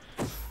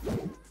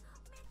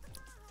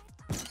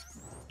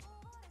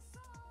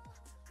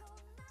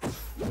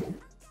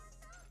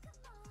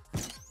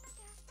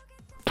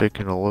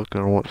 Taking a look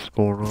at what's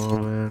going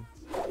on, man.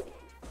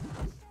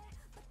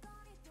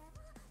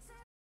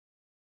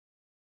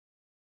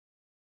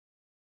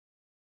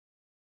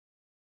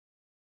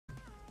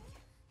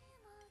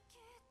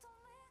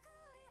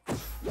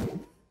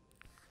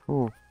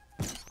 Ooh.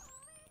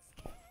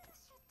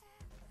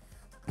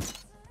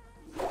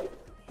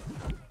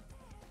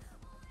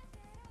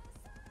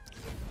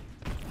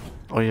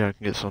 Oh yeah, I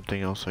can get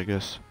something else, I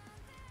guess.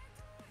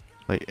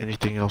 Like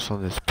anything else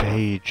on this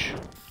page.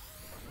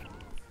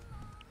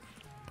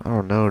 I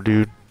don't know,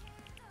 dude.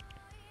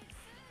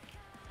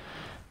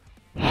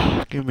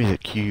 Give me the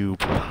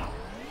cube.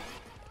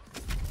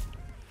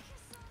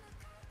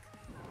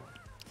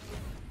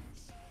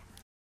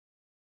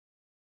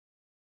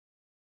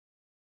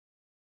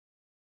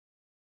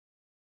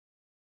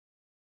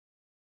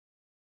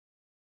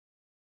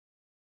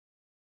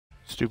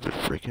 Stupid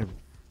freaking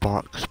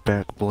box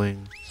back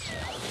bling.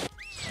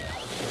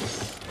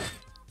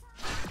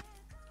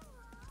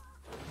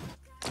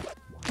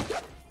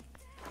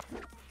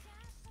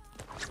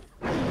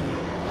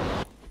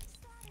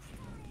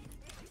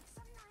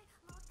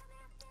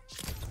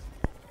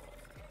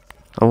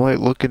 I like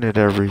looking at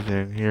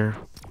everything here.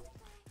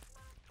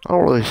 I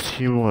don't really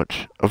see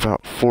much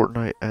about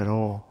Fortnite at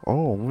all.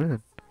 Oh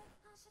man.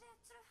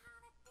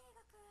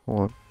 Hold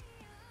on.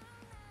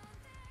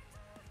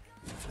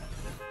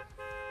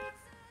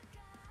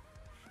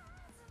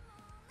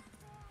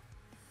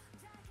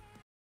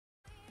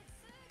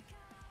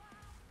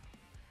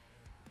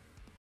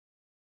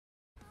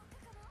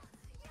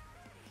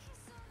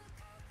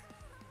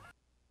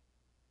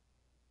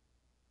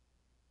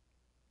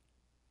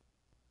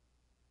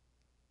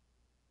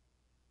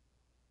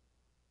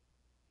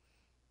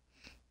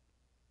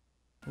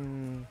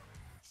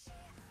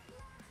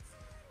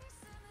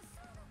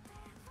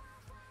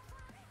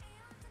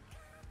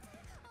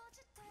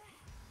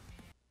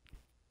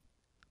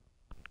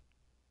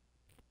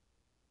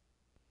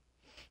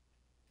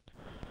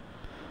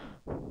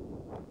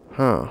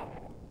 Huh.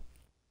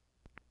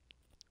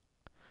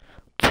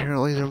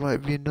 Apparently there might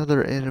be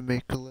another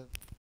anime collab.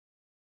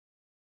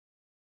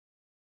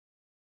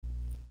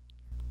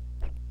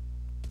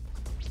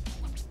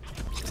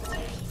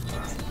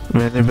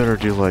 Man, they better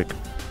do like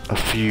a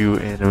few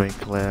anime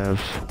collabs.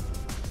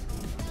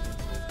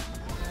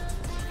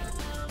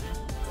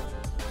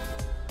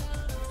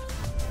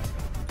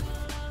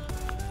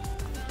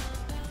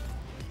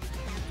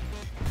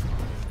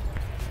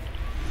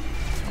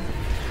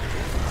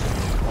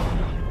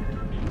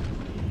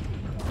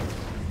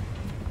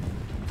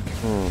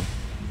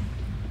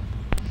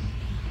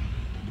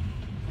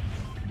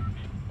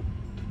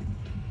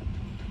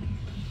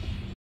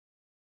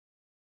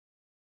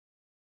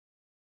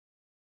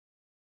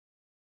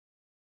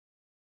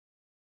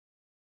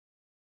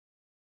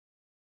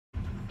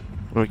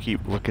 I'm gonna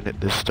keep looking at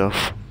this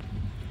stuff.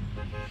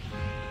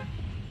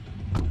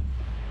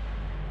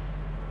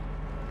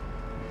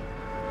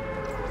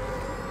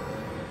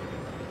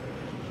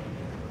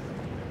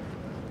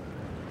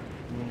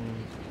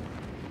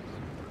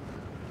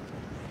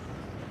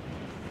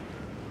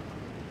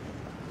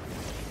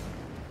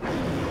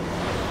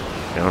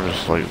 Yeah, I'm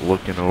just like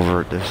looking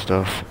over at this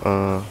stuff.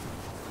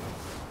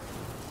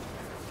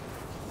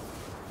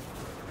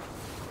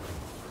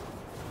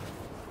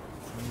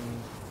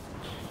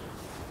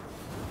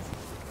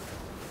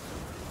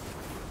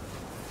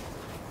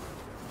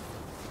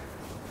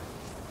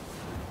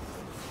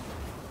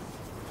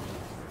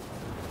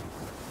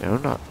 Yeah,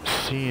 I'm not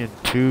seeing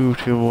too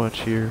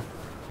much here.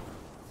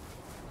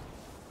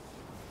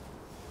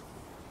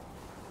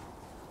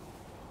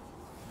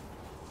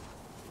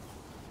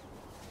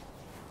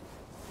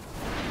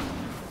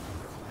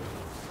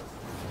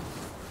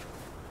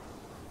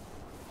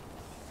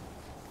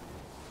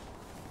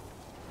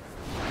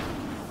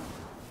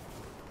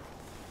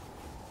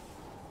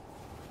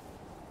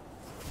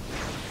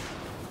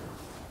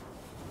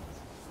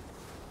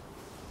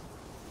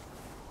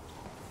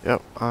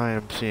 Yep, I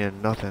am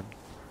seeing nothing.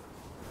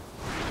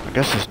 I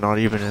guess it's not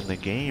even in the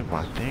game,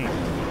 I think.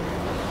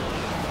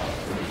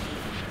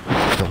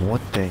 The one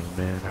thing,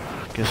 man.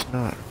 I guess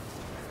not.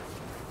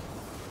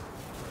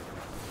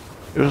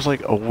 It was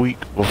like a week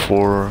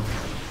before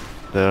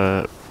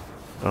the,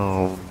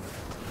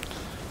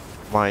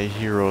 My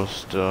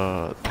Hero's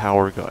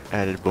tower got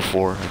added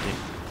before, I think.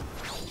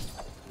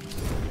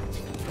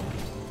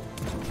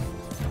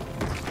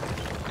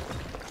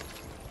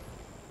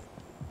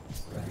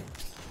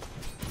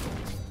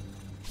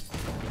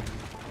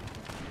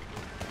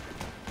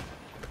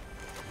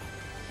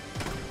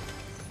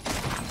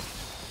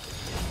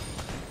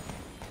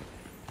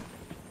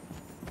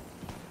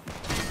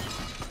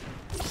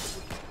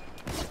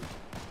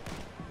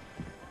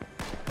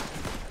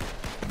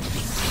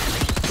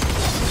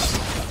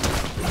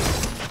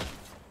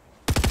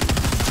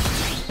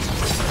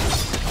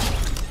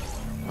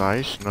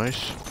 Nice,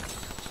 nice.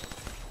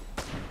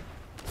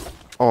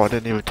 Oh, I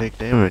didn't even take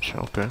damage.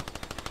 Okay.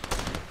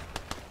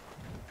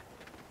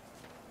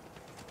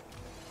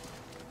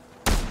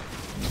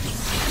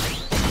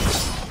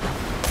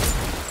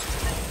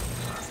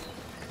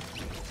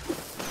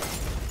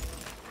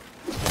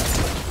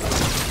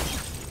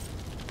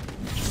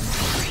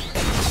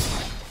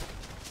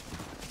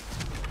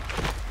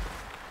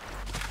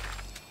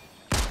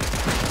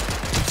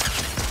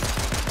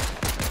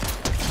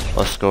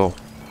 Let's go.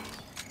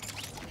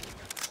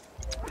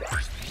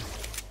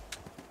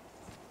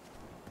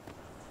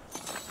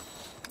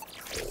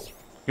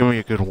 Give me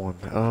a good one.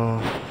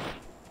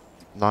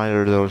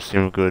 Neither of those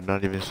seem good.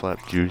 Not even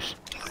slap juice.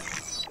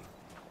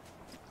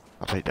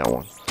 I'll take that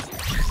one.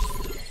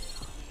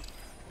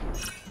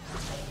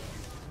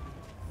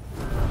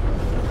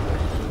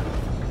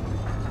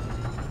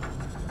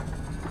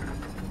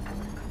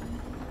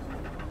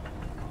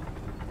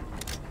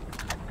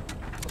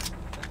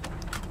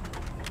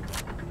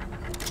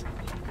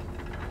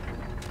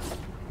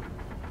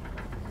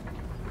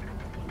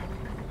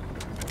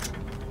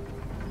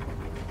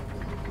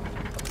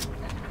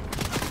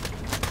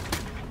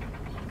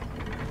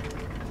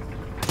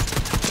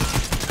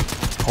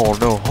 Oh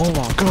no, oh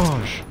my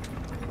gosh!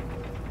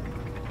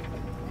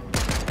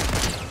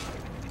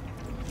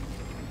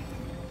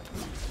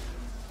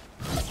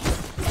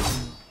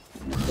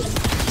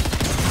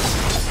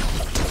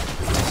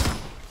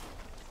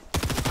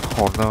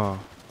 Oh no.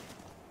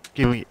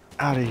 Get me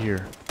out of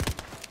here.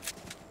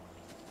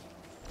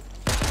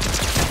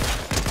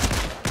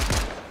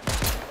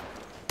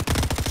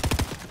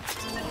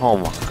 Oh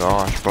my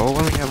gosh, bro,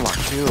 let me get my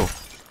kill.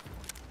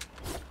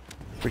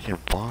 Freaking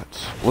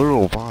bots.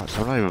 Literal bots.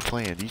 I'm not even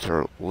playing. These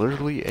are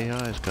literally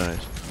AIs,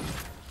 guys.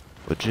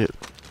 Legit.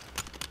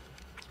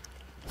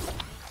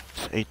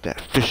 Just ate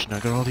that fish and I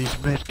got all these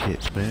med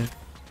kits, man.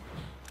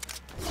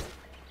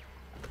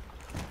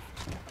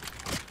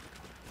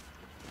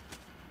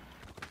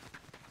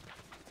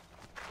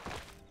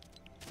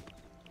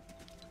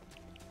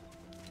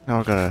 Now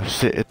I gotta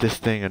sit at this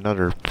thing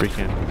another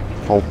freaking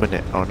whole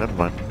minute. Oh, never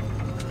mind.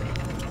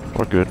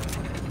 We're good.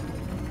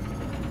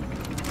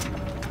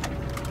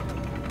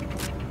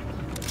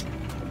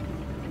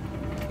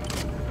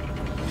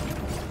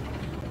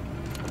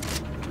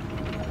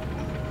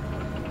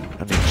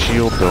 I need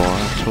shield though,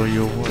 I'll tell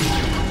you what.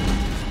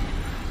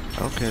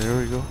 Okay, there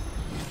we go.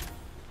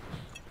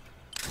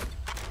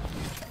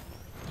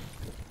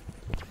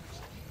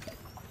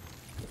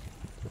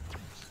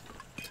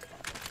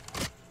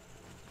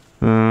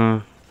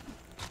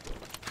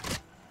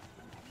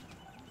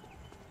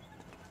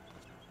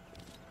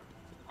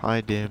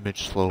 High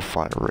damage, slow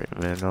fire rate,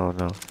 man. Oh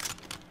no.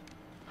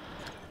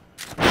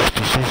 If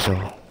you say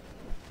so.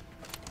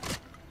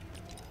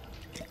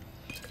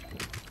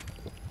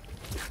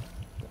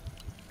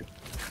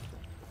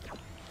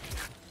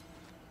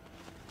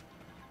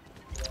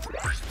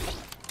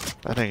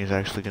 That thing is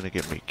actually gonna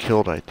get me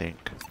killed, I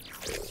think.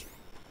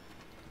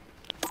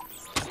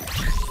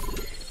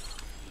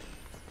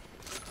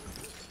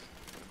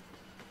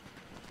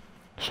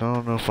 So I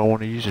don't know if I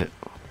want to use it.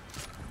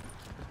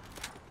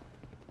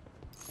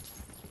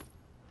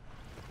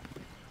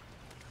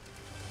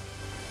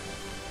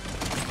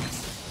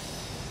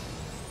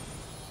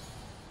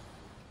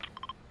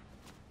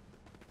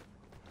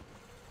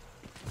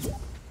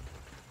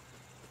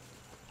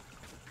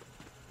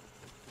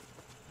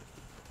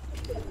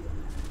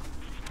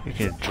 You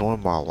can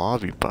join my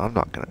lobby, but I'm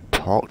not gonna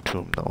talk to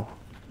him though.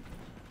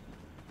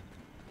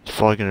 He's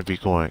probably gonna be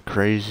going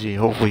crazy.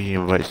 Hopefully he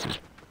invites his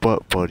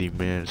butt buddy,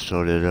 man,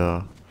 so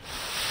that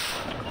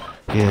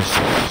he has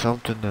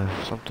something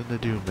to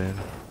do, man.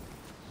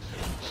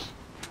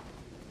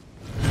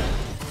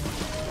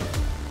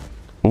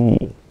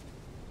 Ooh.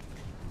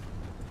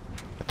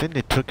 I think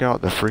they took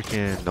out the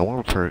freaking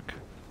normal perk.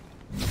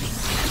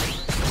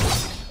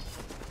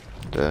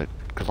 The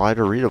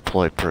glider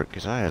redeploy perk,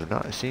 because I have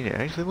not seen it.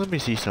 Actually, let me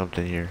see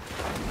something here.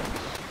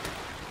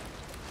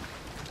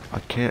 I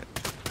can't.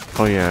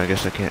 Oh yeah, I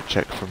guess I can't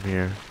check from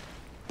here.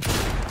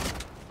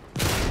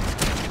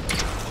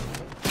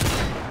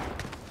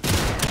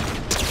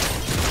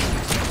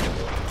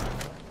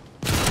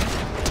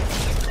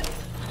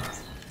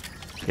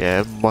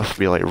 Yeah, it must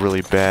be like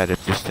really bad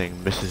if this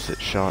thing misses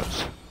its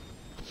shots.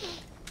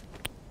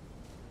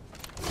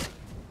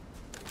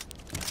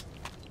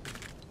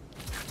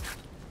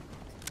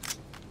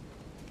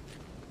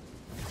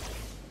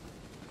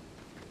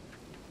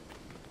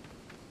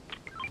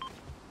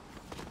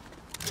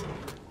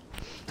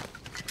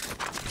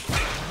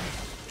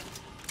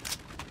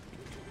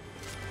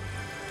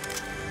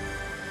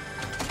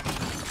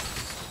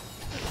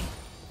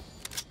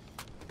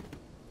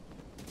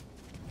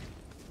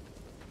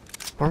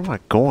 Where am I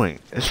going?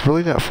 It's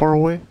really that far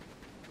away?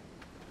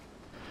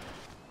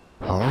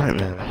 Alright,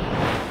 man.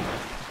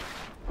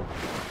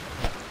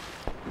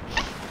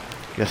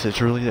 Guess it's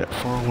really that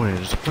far away.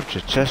 There's a bunch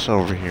of chests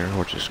over here,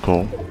 which is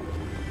cool.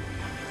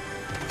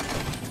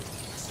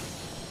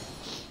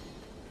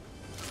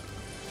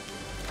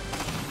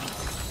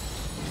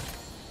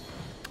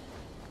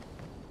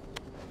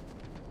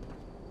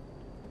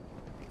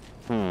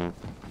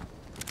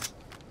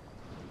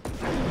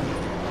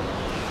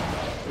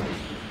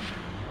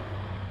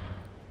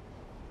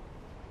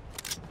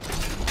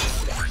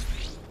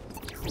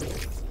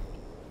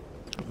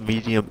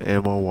 Medium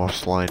ammo while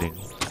sliding.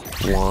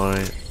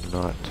 Why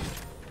not?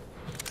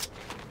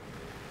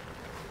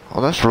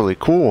 Oh, that's really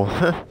cool.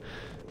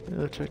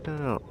 Yeah, check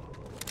that out.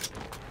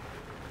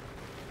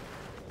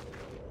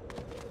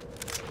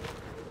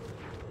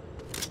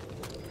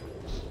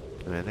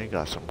 Man, they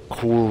got some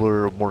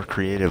cooler, more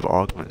creative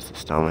augments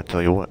this time, I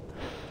tell you what.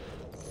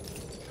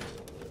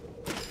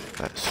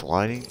 That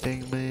sliding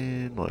thing,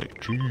 man,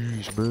 like,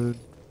 jeez, man.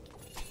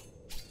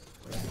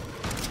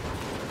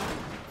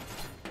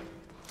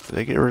 Did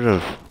they get rid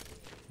of...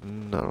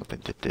 No, I don't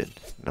think they did.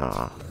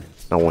 Nah,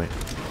 no way.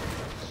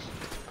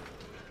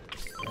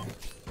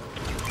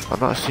 I'm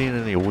not seeing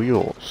any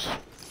wheels.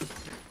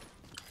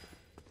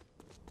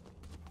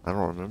 I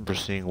don't remember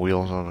seeing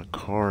wheels on a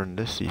car in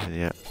this season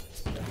yet.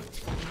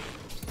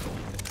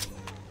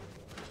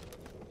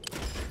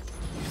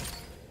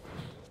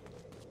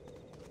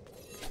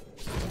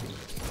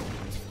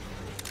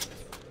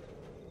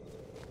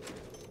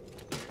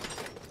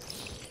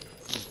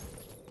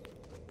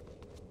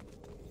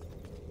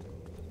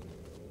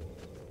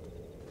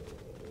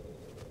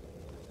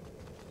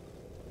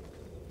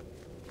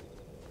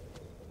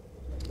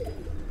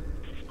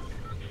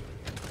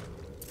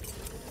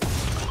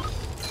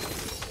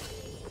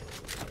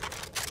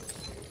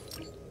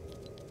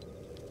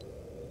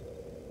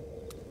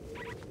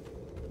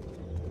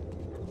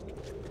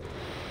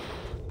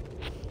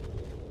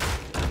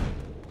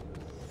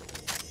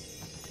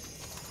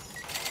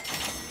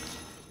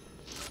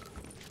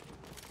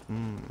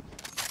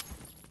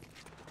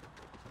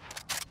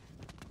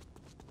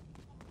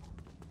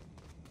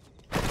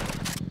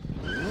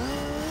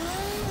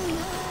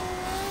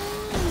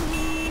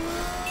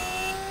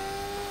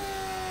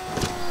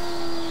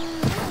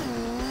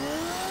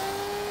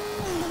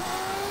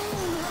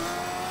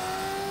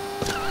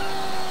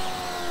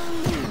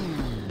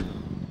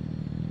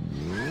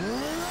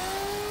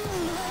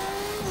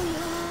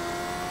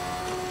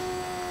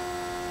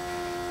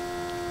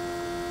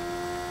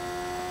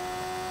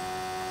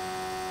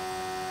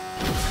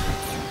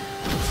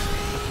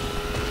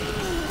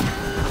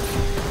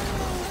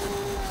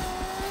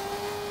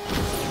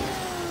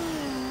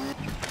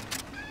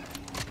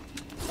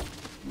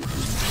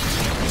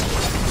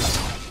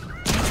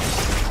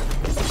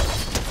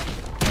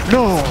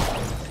 No!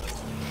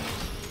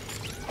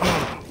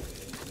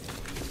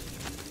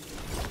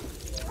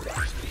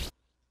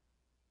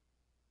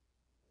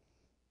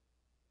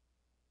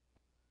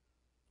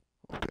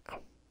 Okay.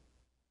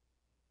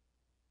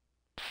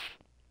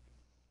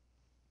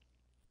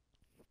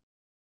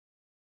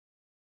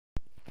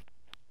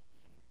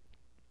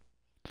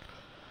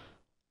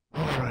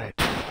 Alright.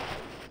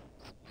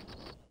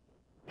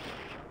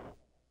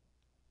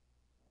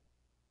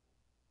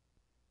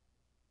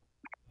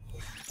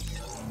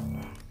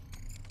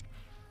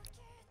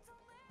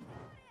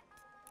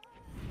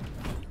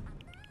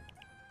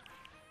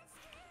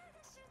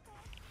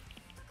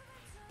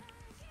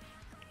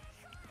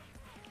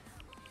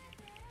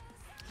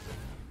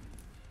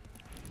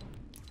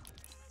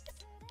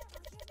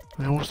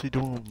 Man, what's he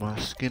doing with my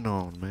skin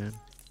on, man?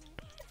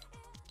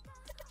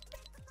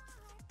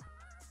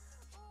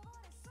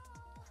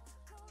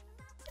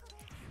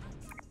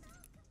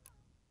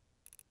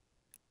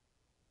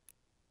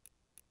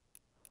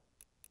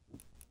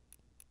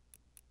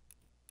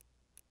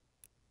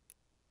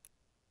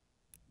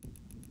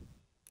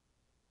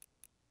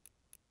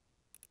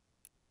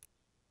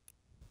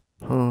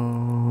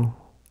 Oh,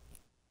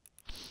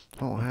 I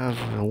don't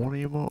have one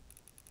emote.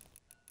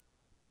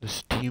 The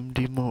Steam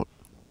emote.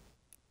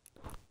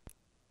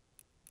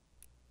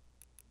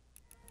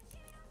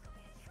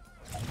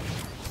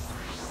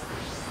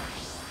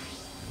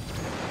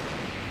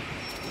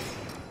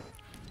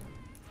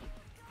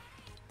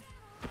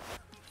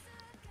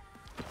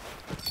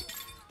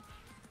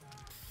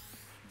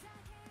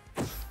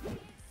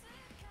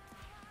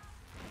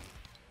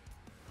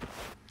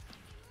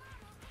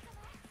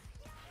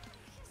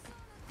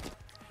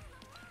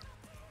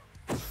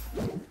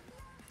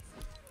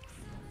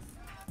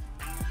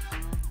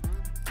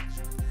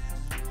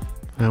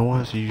 Man,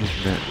 why is he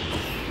using that?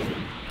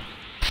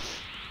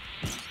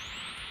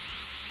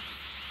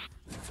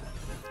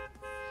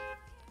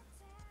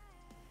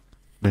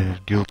 Man,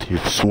 guilty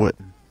of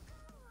sweating.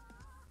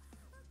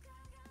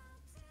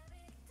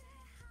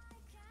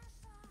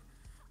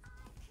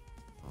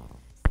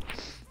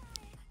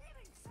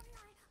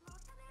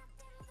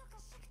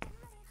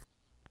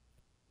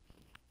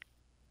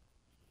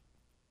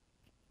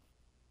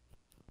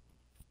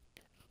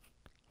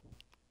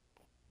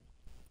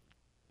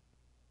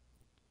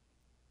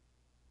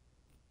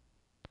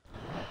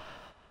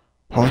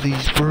 All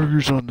these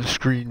burgers on the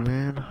screen,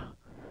 man.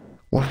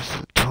 What is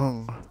the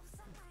tongue?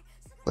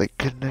 Like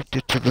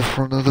connected to the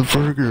front of the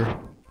burger.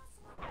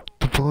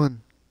 The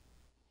bun.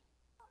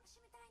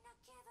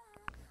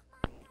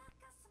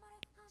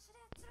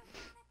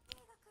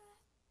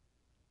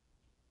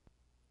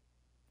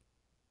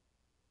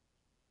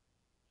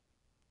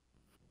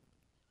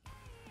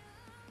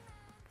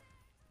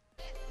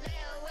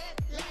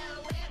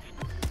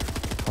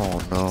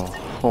 Oh no.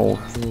 Oh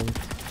no.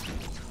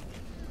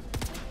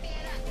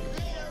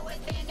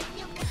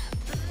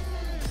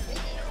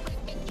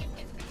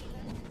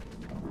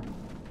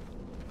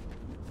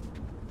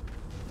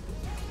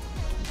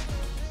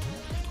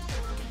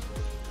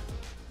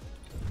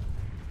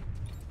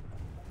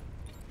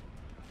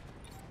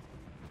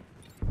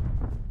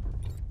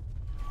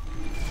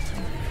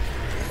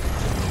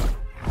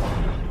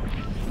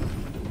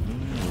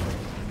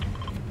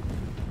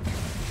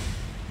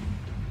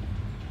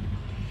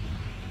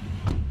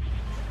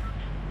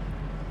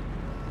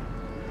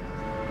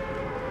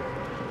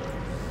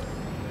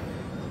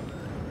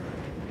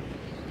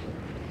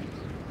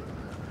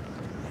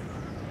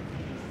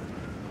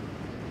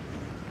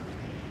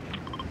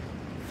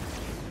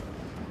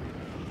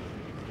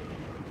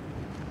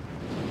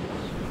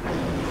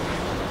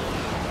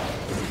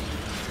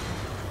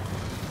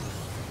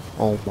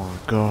 Oh my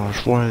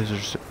gosh, why is there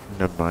so...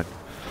 Never mind.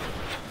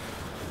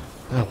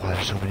 Oh, why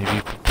there's so many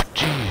people?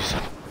 Jeez.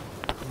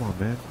 Come on,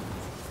 man.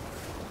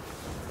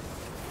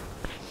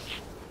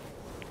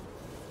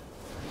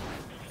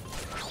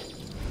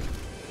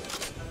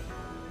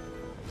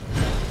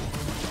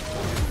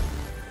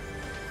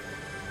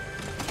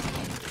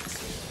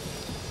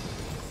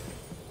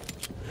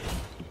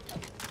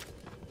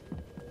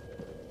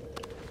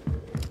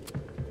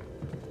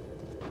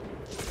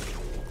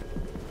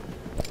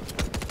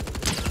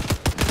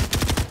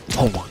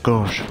 Oh my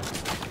gosh.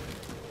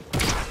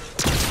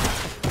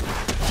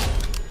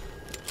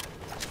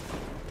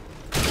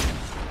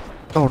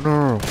 Oh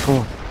no, come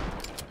on.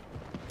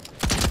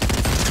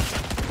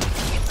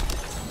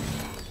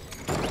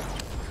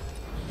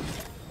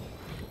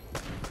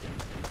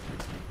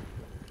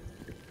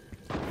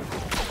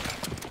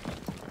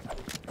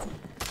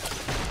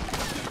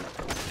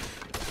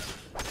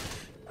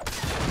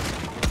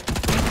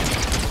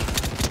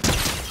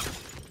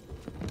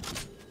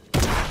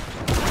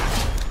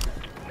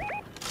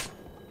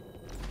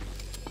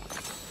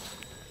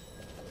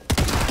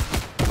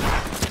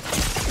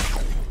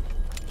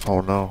 Oh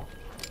no.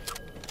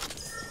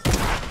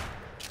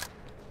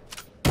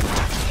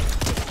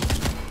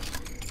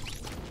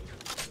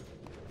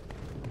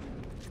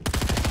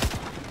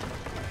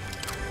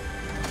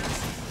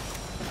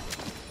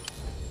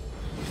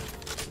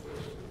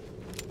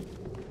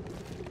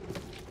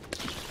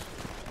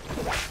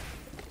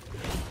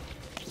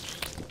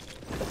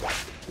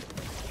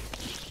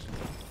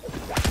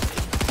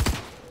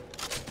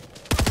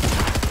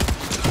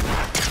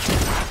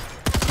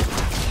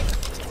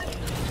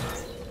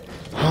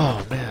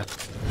 Oh man.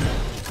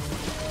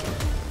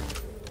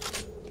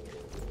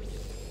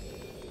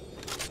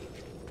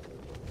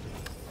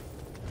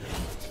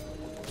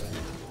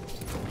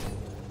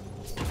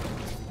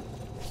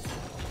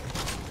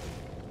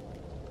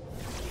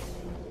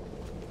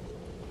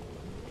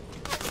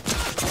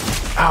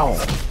 Ow!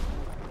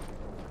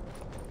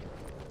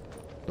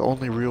 The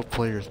only real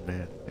players,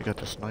 man. They got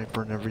the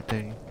sniper and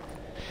everything.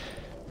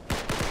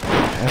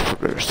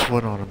 Effort better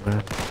sweat on them,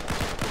 man.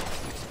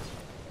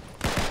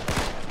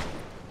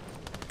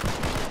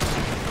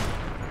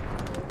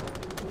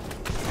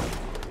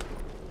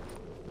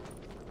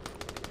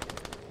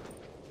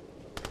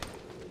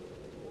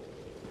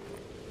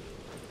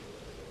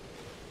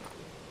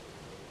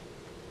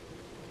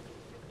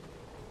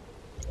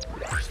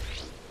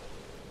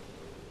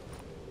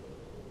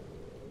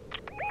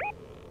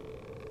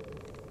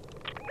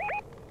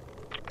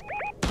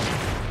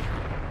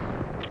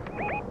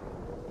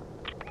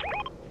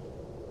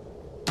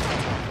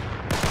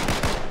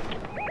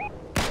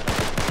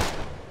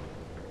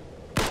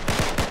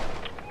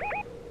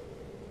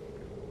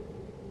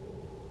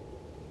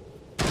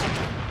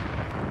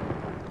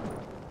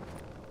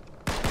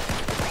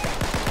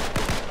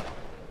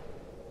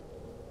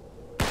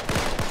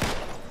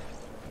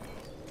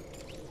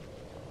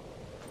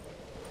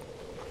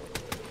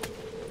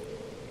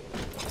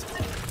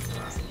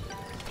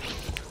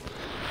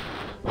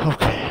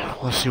 Okay,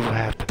 let's see what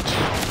happens.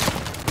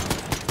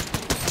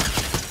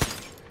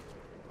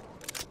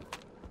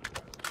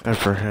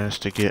 Effort has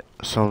to get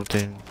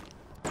something.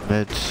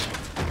 Meds.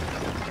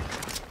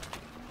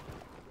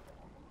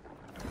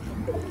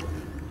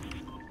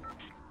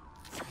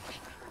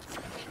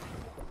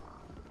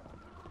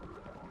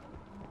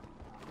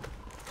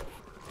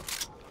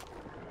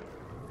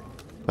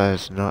 That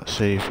is not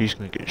safe. He's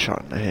gonna get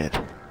shot in the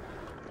head.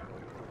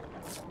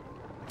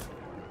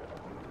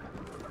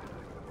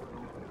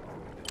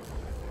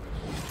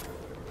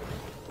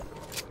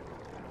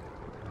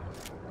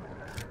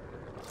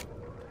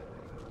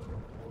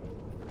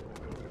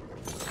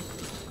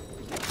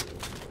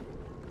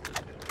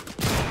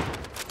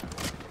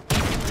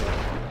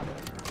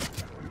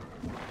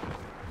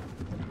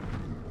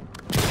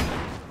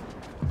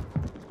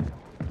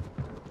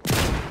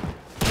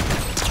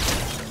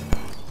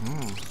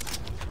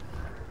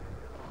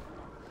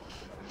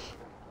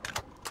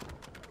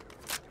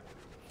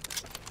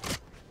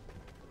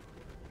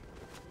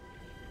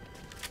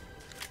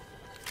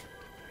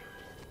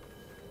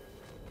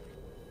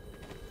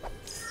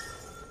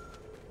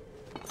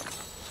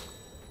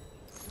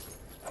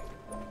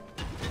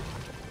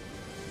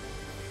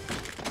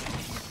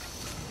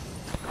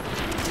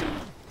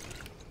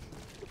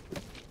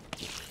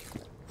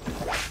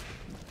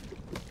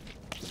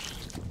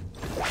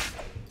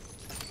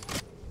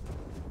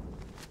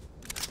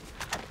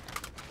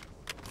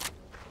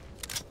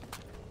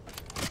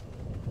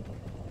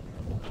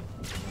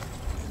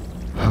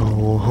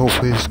 Oh,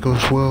 hopefully this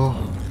goes well.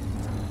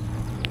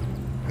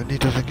 And he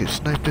doesn't get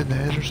sniped in the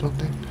head or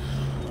something.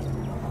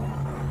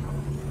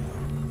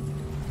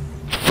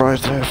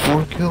 Surprised I have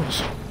 4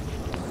 kills.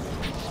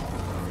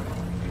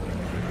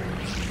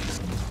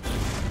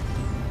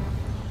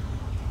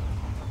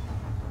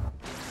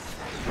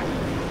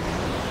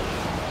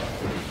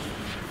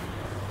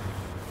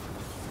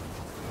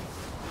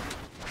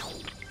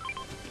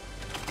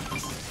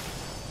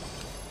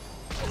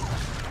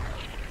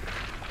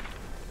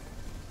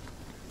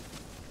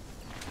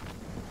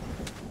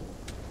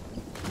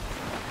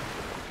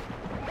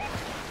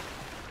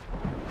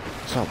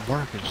 Stop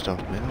marking stuff,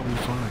 man. I'll be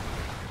fine.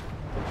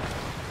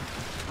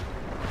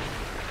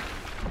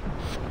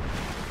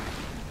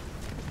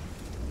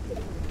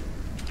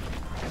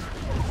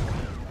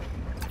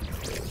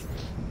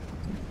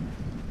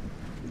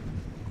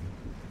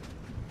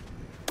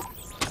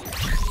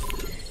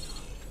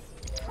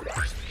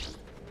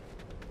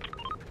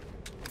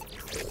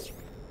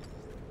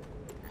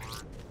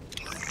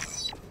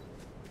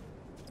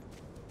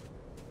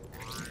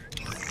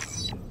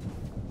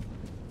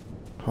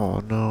 Oh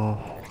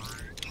no.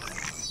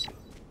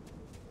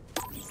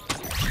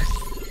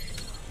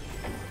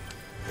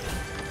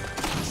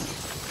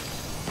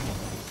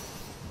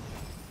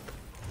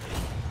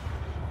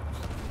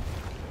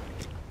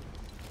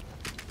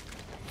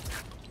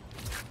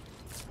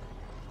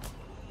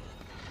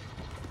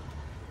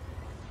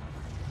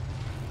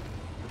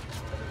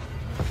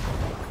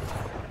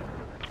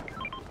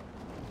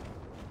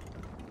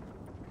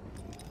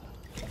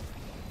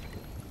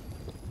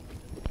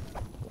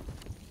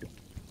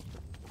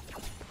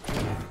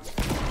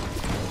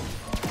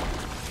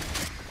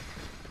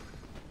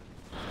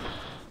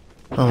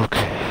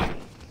 Okay.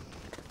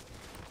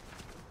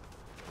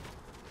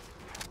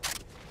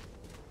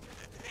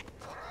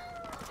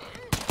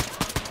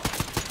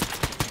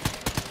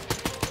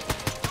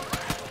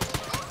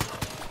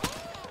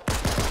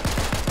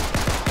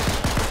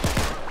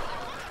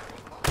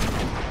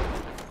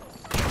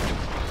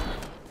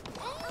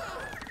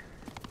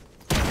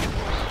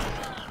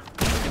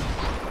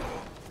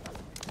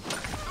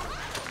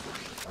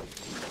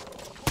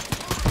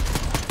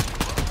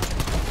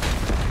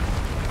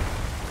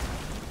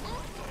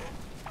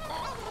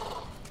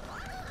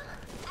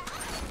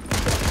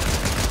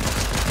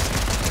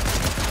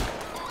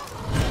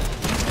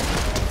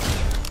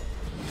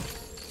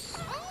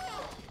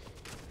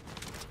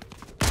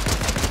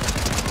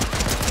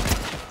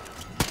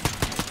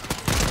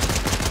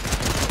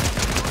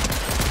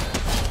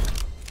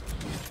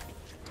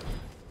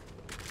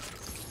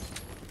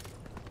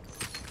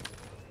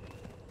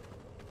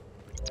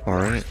 All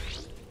right.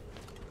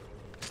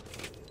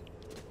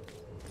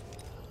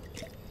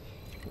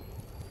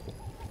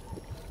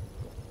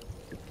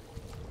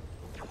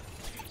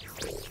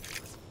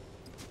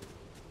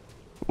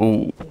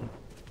 Ooh.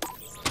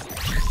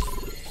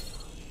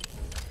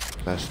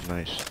 That's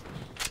nice.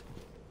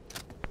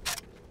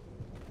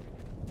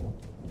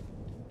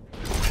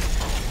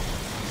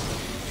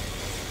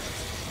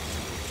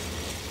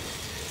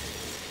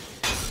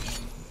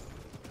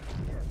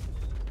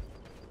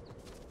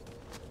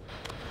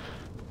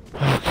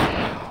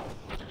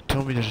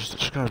 Tell me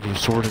there's gotta be a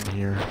sword in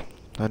here.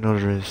 I know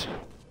there is.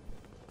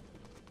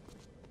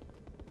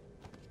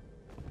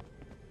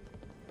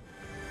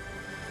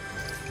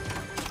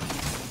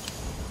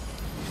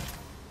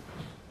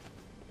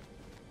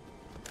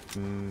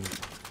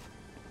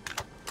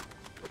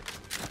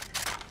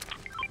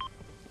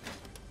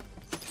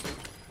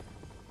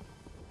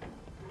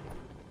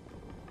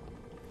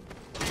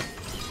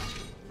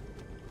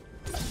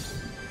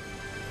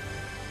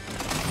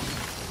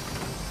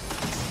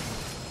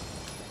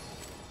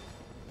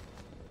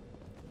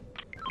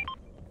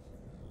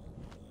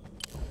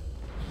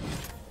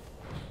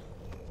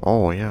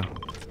 Oh, yeah.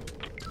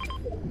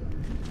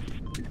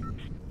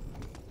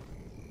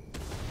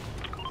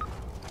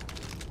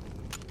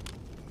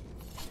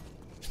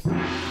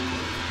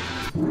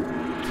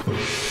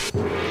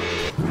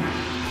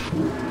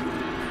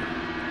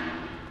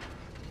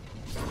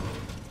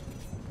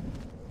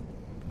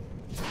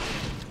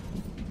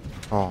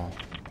 Oh.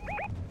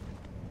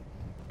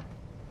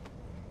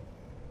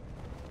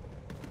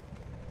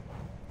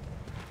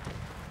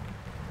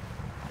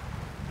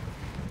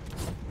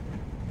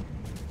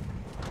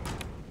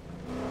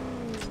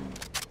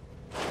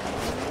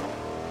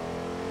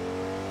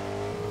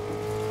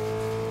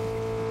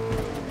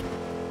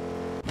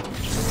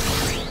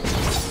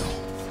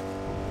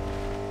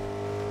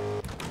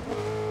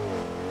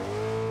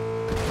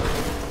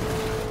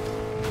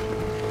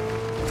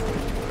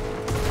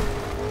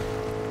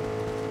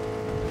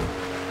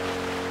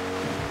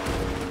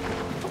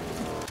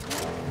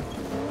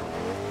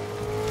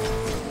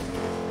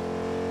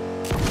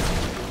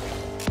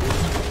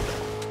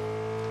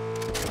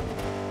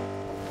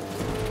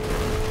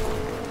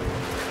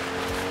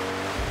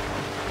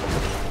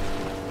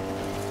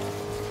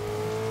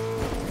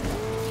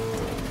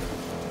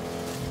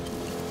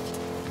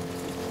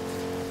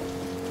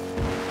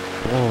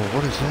 Whoa,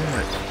 what is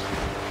that?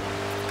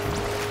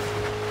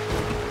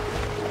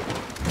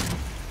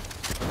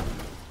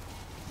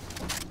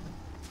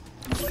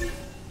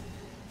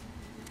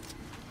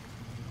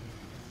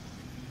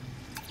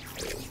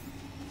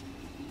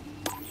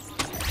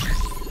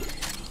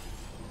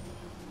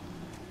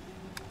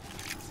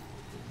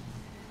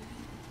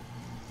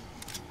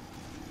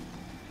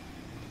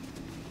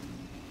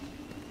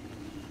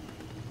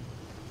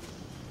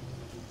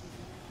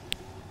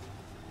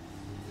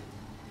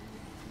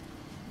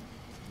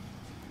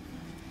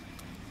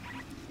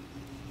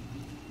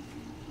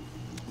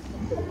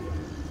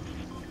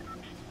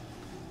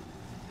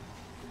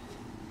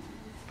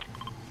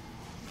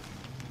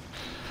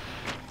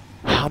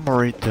 I'm gonna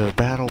rate the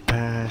battle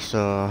pass 10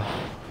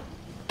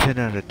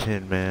 out of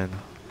 10, man.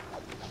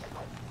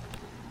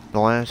 The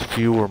last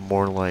few were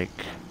more like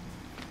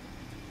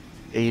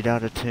 8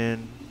 out of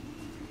 10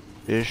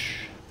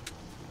 ish.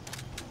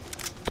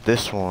 But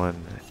this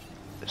one,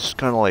 it's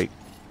kind of like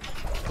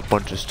a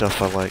bunch of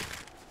stuff I like.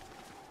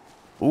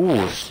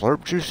 Ooh,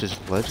 slurp juice is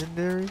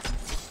legendary?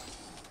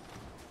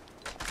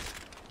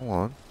 Hold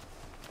on.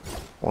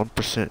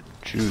 1%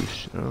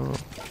 juice. Oh.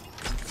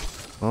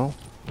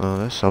 Well,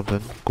 that's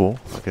something cool,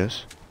 I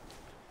guess.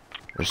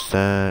 There's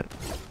that.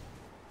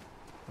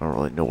 I don't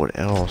really know what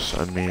else.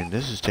 I mean,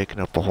 this is taking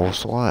up a whole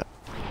slot.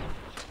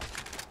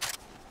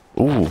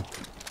 Ooh.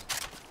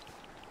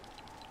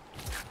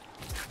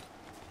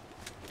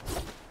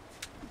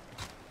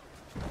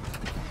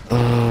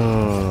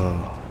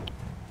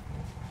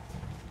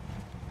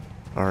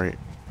 Alright.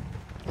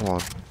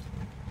 Hold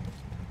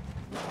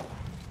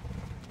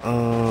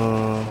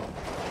on.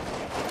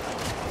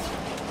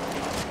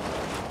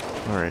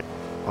 Alright.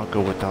 I'll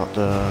go without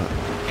the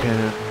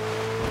cannon.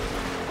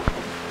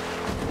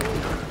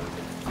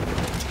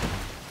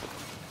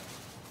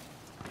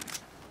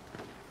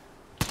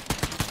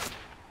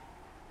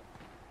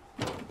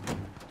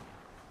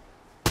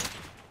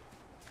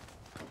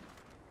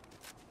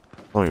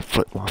 Let me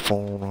flip my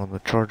phone on the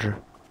charger.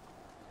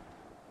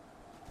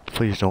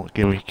 Please don't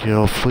get me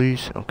killed,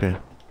 please. Okay.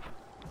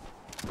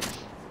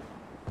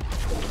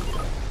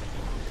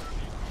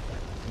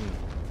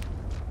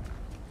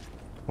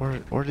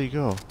 Where'd he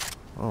go?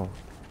 Oh.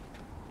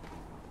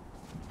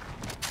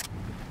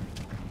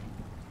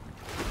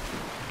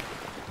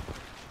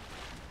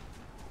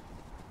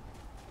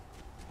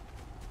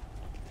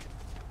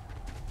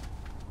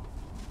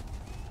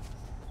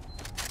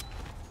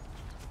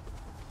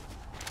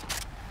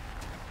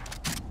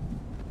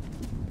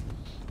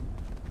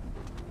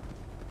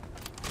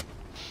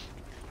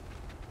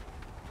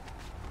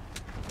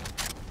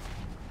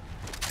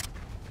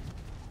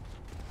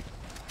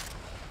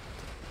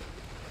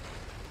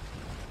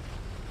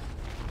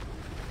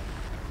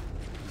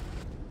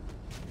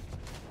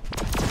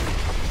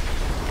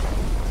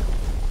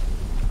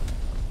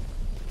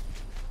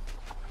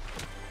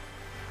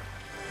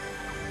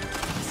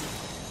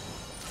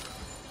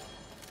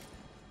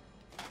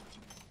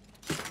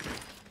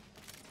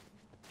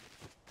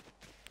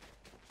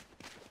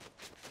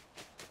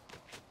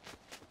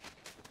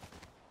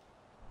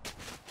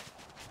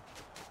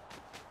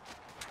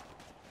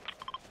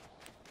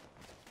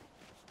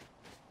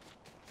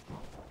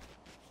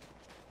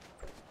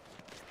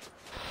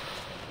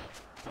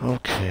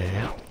 Okay.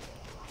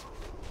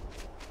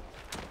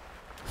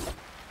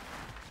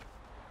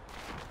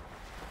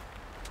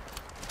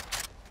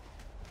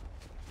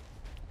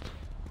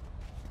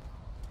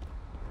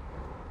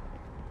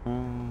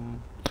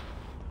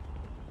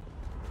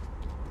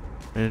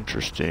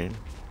 Interesting.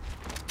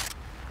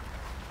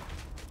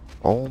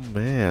 Oh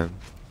man.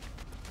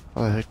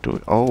 How the heck do we...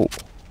 Oh.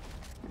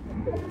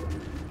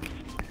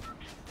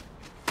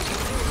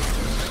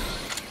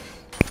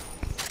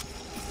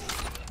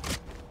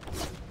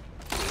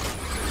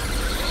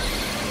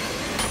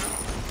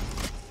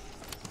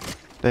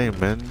 Dang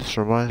man, this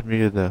reminds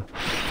me of the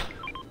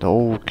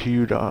old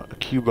Cube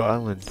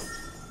Island.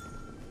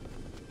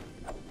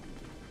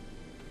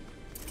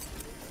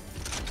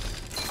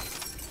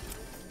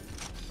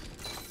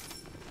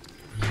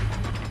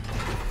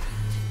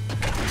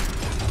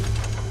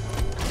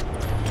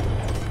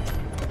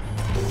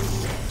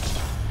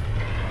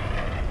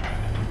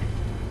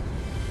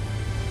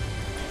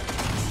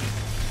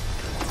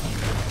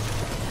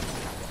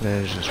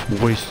 That is just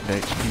wasting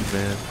XP,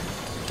 man.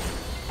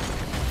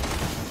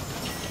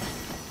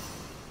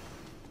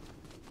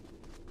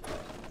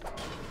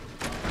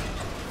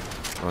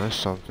 Oh, that's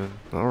something.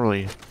 Not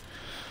really.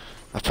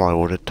 I probably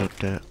would have took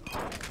that.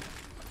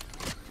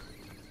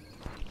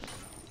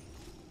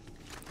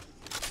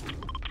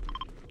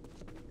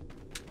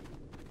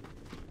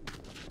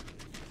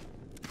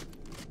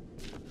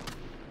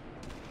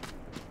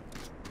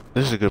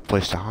 This is a good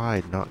place to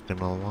hide, not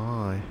gonna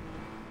lie.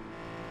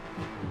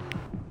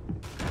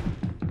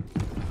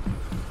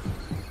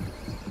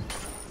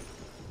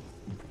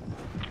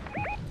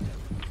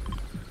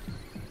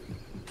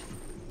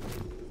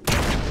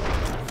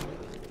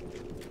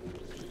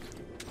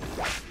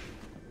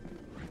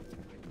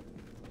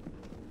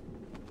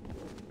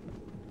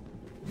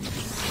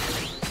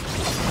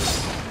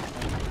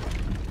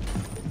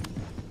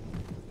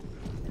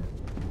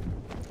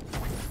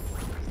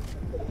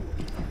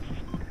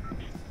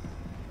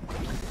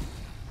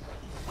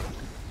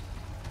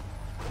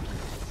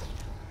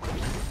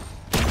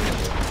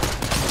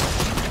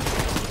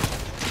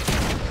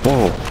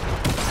 Whoa.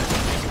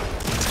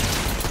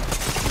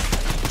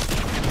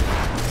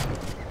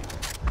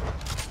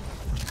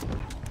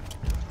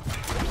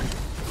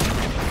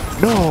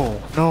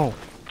 No, no.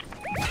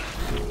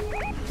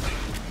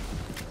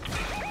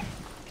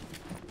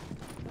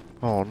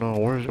 Oh no,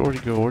 where'd he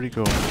go? Where'd he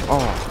go?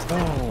 Oh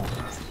no.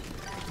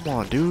 Come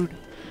on, dude.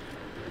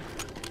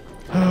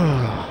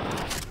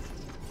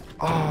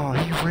 Oh,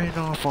 he ran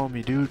off on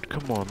me, dude.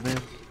 Come on, man.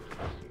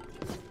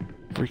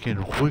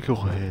 Freaking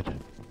wigglehead.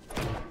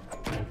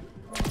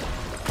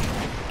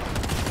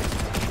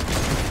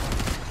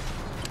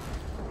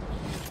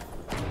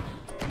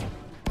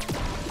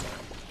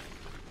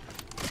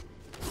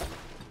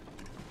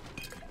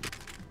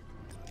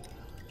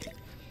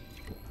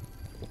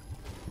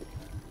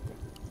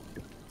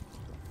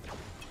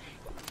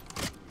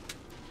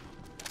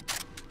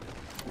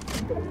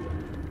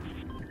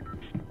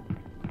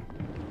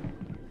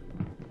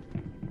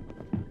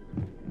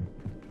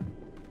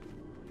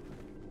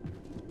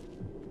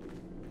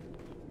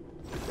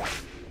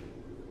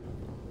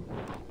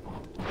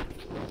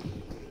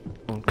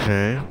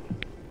 Okay.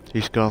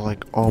 He's got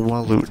like all my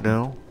loot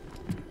now.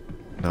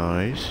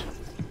 Nice.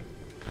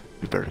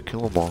 We better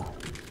kill them all.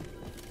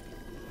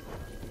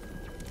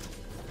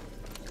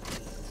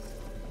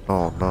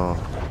 Oh no.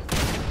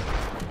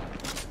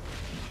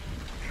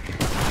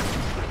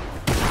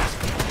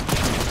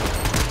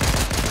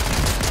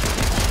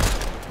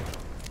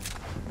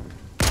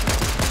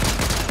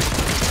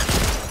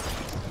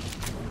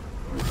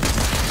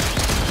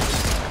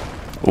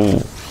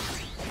 Ooh.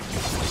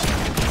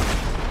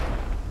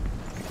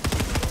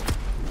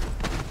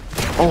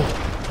 Oh!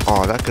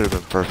 Oh, that could have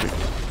been perfect.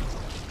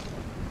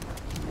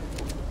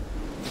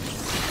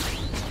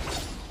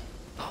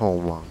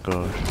 Oh my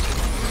gosh.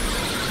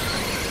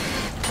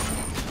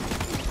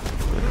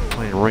 I'm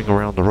playing Ring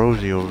Around the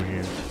Rosie over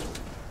here.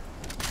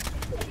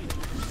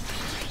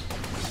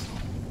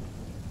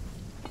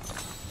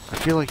 I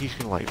feel like he's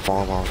gonna like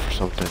fall off or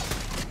something.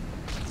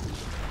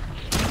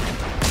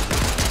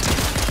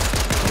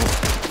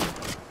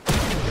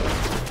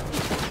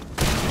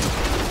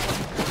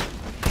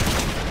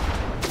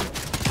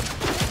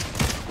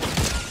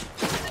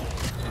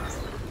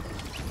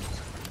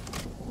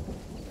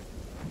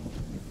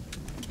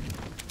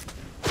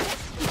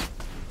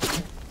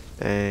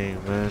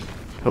 Dang, man.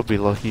 He'll be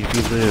lucky if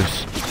he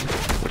lives.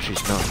 Which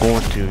he's not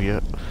going to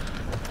yet.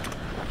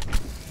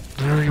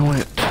 There he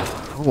went.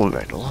 I'm going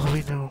back to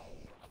lobby now.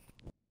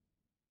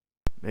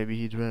 Maybe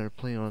he'd rather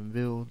play on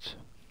builds.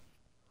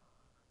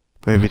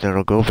 Maybe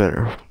that'll go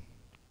better.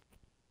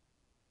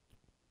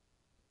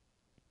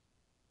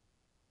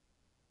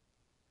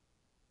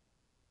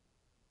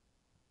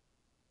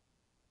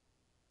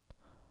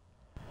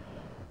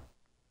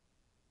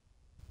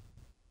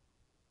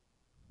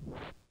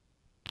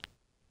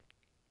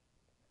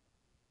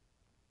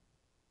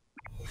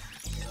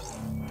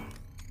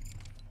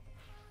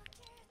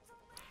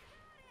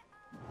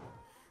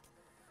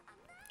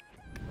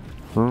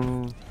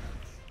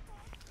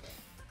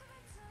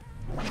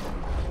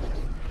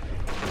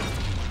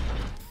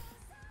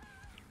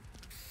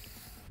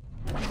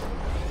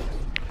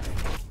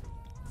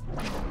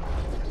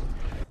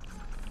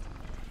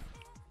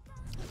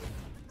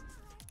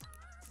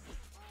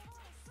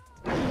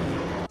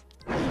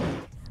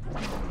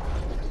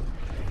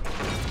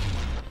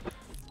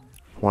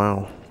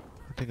 Wow.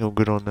 I think I'm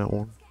good on that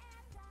one.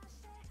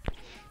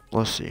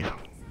 Let's see.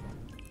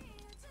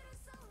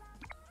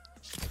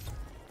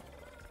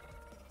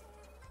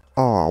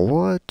 Aw,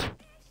 what?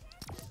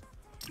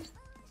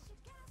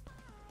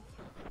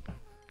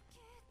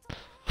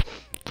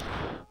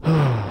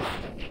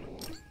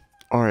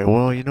 Alright,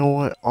 well, you know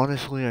what?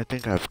 Honestly, I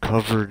think I've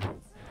covered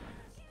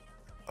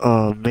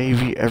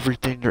maybe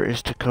everything there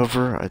is to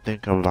cover. I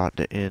think I'm about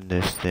to end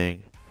this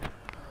thing.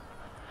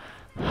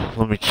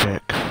 Let me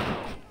check.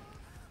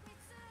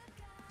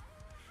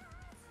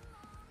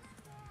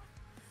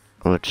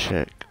 I'm gonna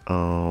check.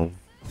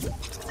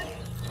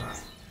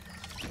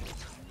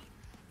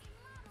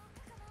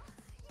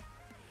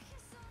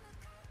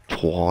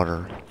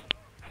 water.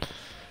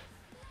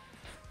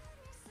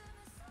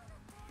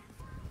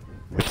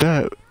 If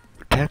that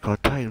Attack on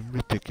Titan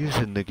mythic is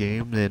in the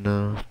game, then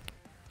I'll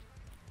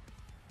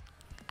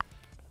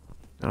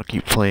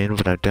keep playing,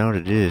 but I doubt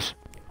it is.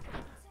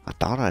 I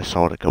thought I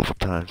saw it a couple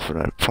times, but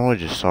I probably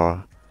just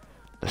saw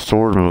the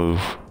sword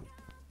move.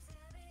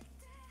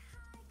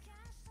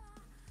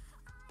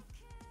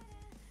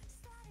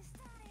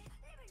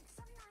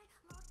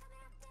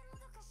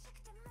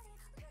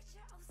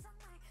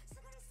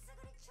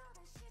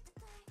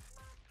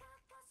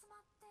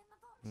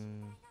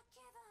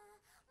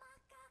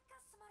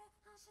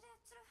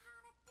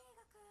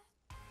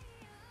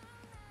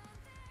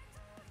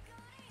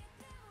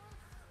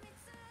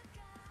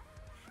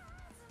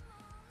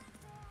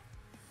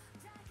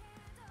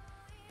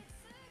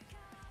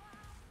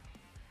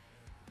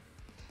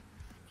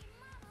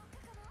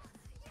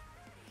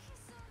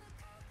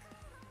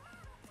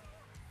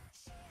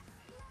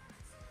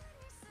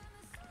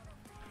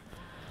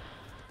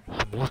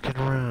 I'm looking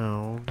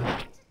around.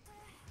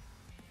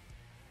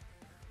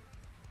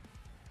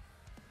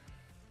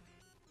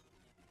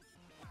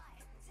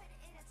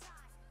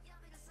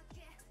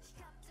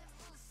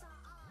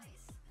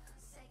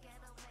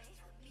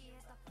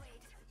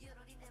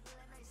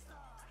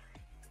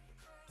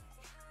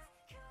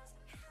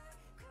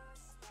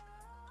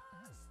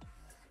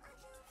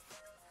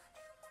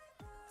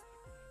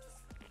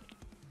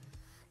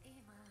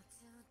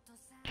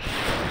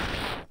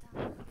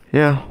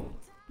 Yeah.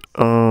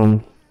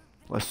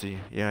 Let's see.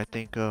 Yeah, I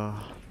think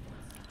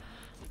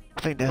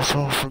that's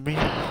all for me.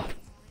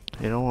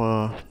 You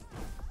know,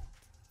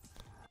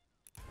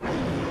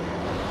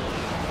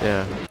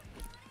 yeah.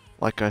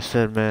 Like I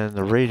said, man,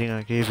 the rating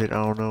I gave it,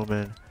 I don't know,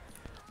 man.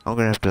 I'm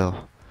gonna have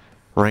to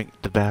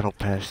rank the battle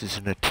passes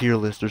in a tier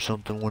list or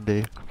something one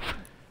day.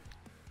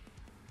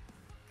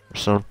 Or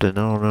something, I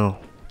don't know.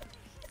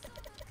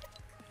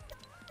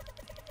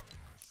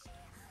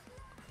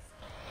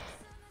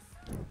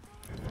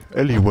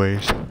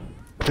 Anyways,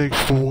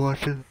 thanks for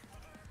watching.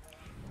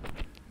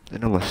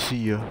 And I'm gonna see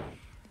you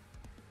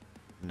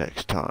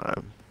next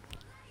time.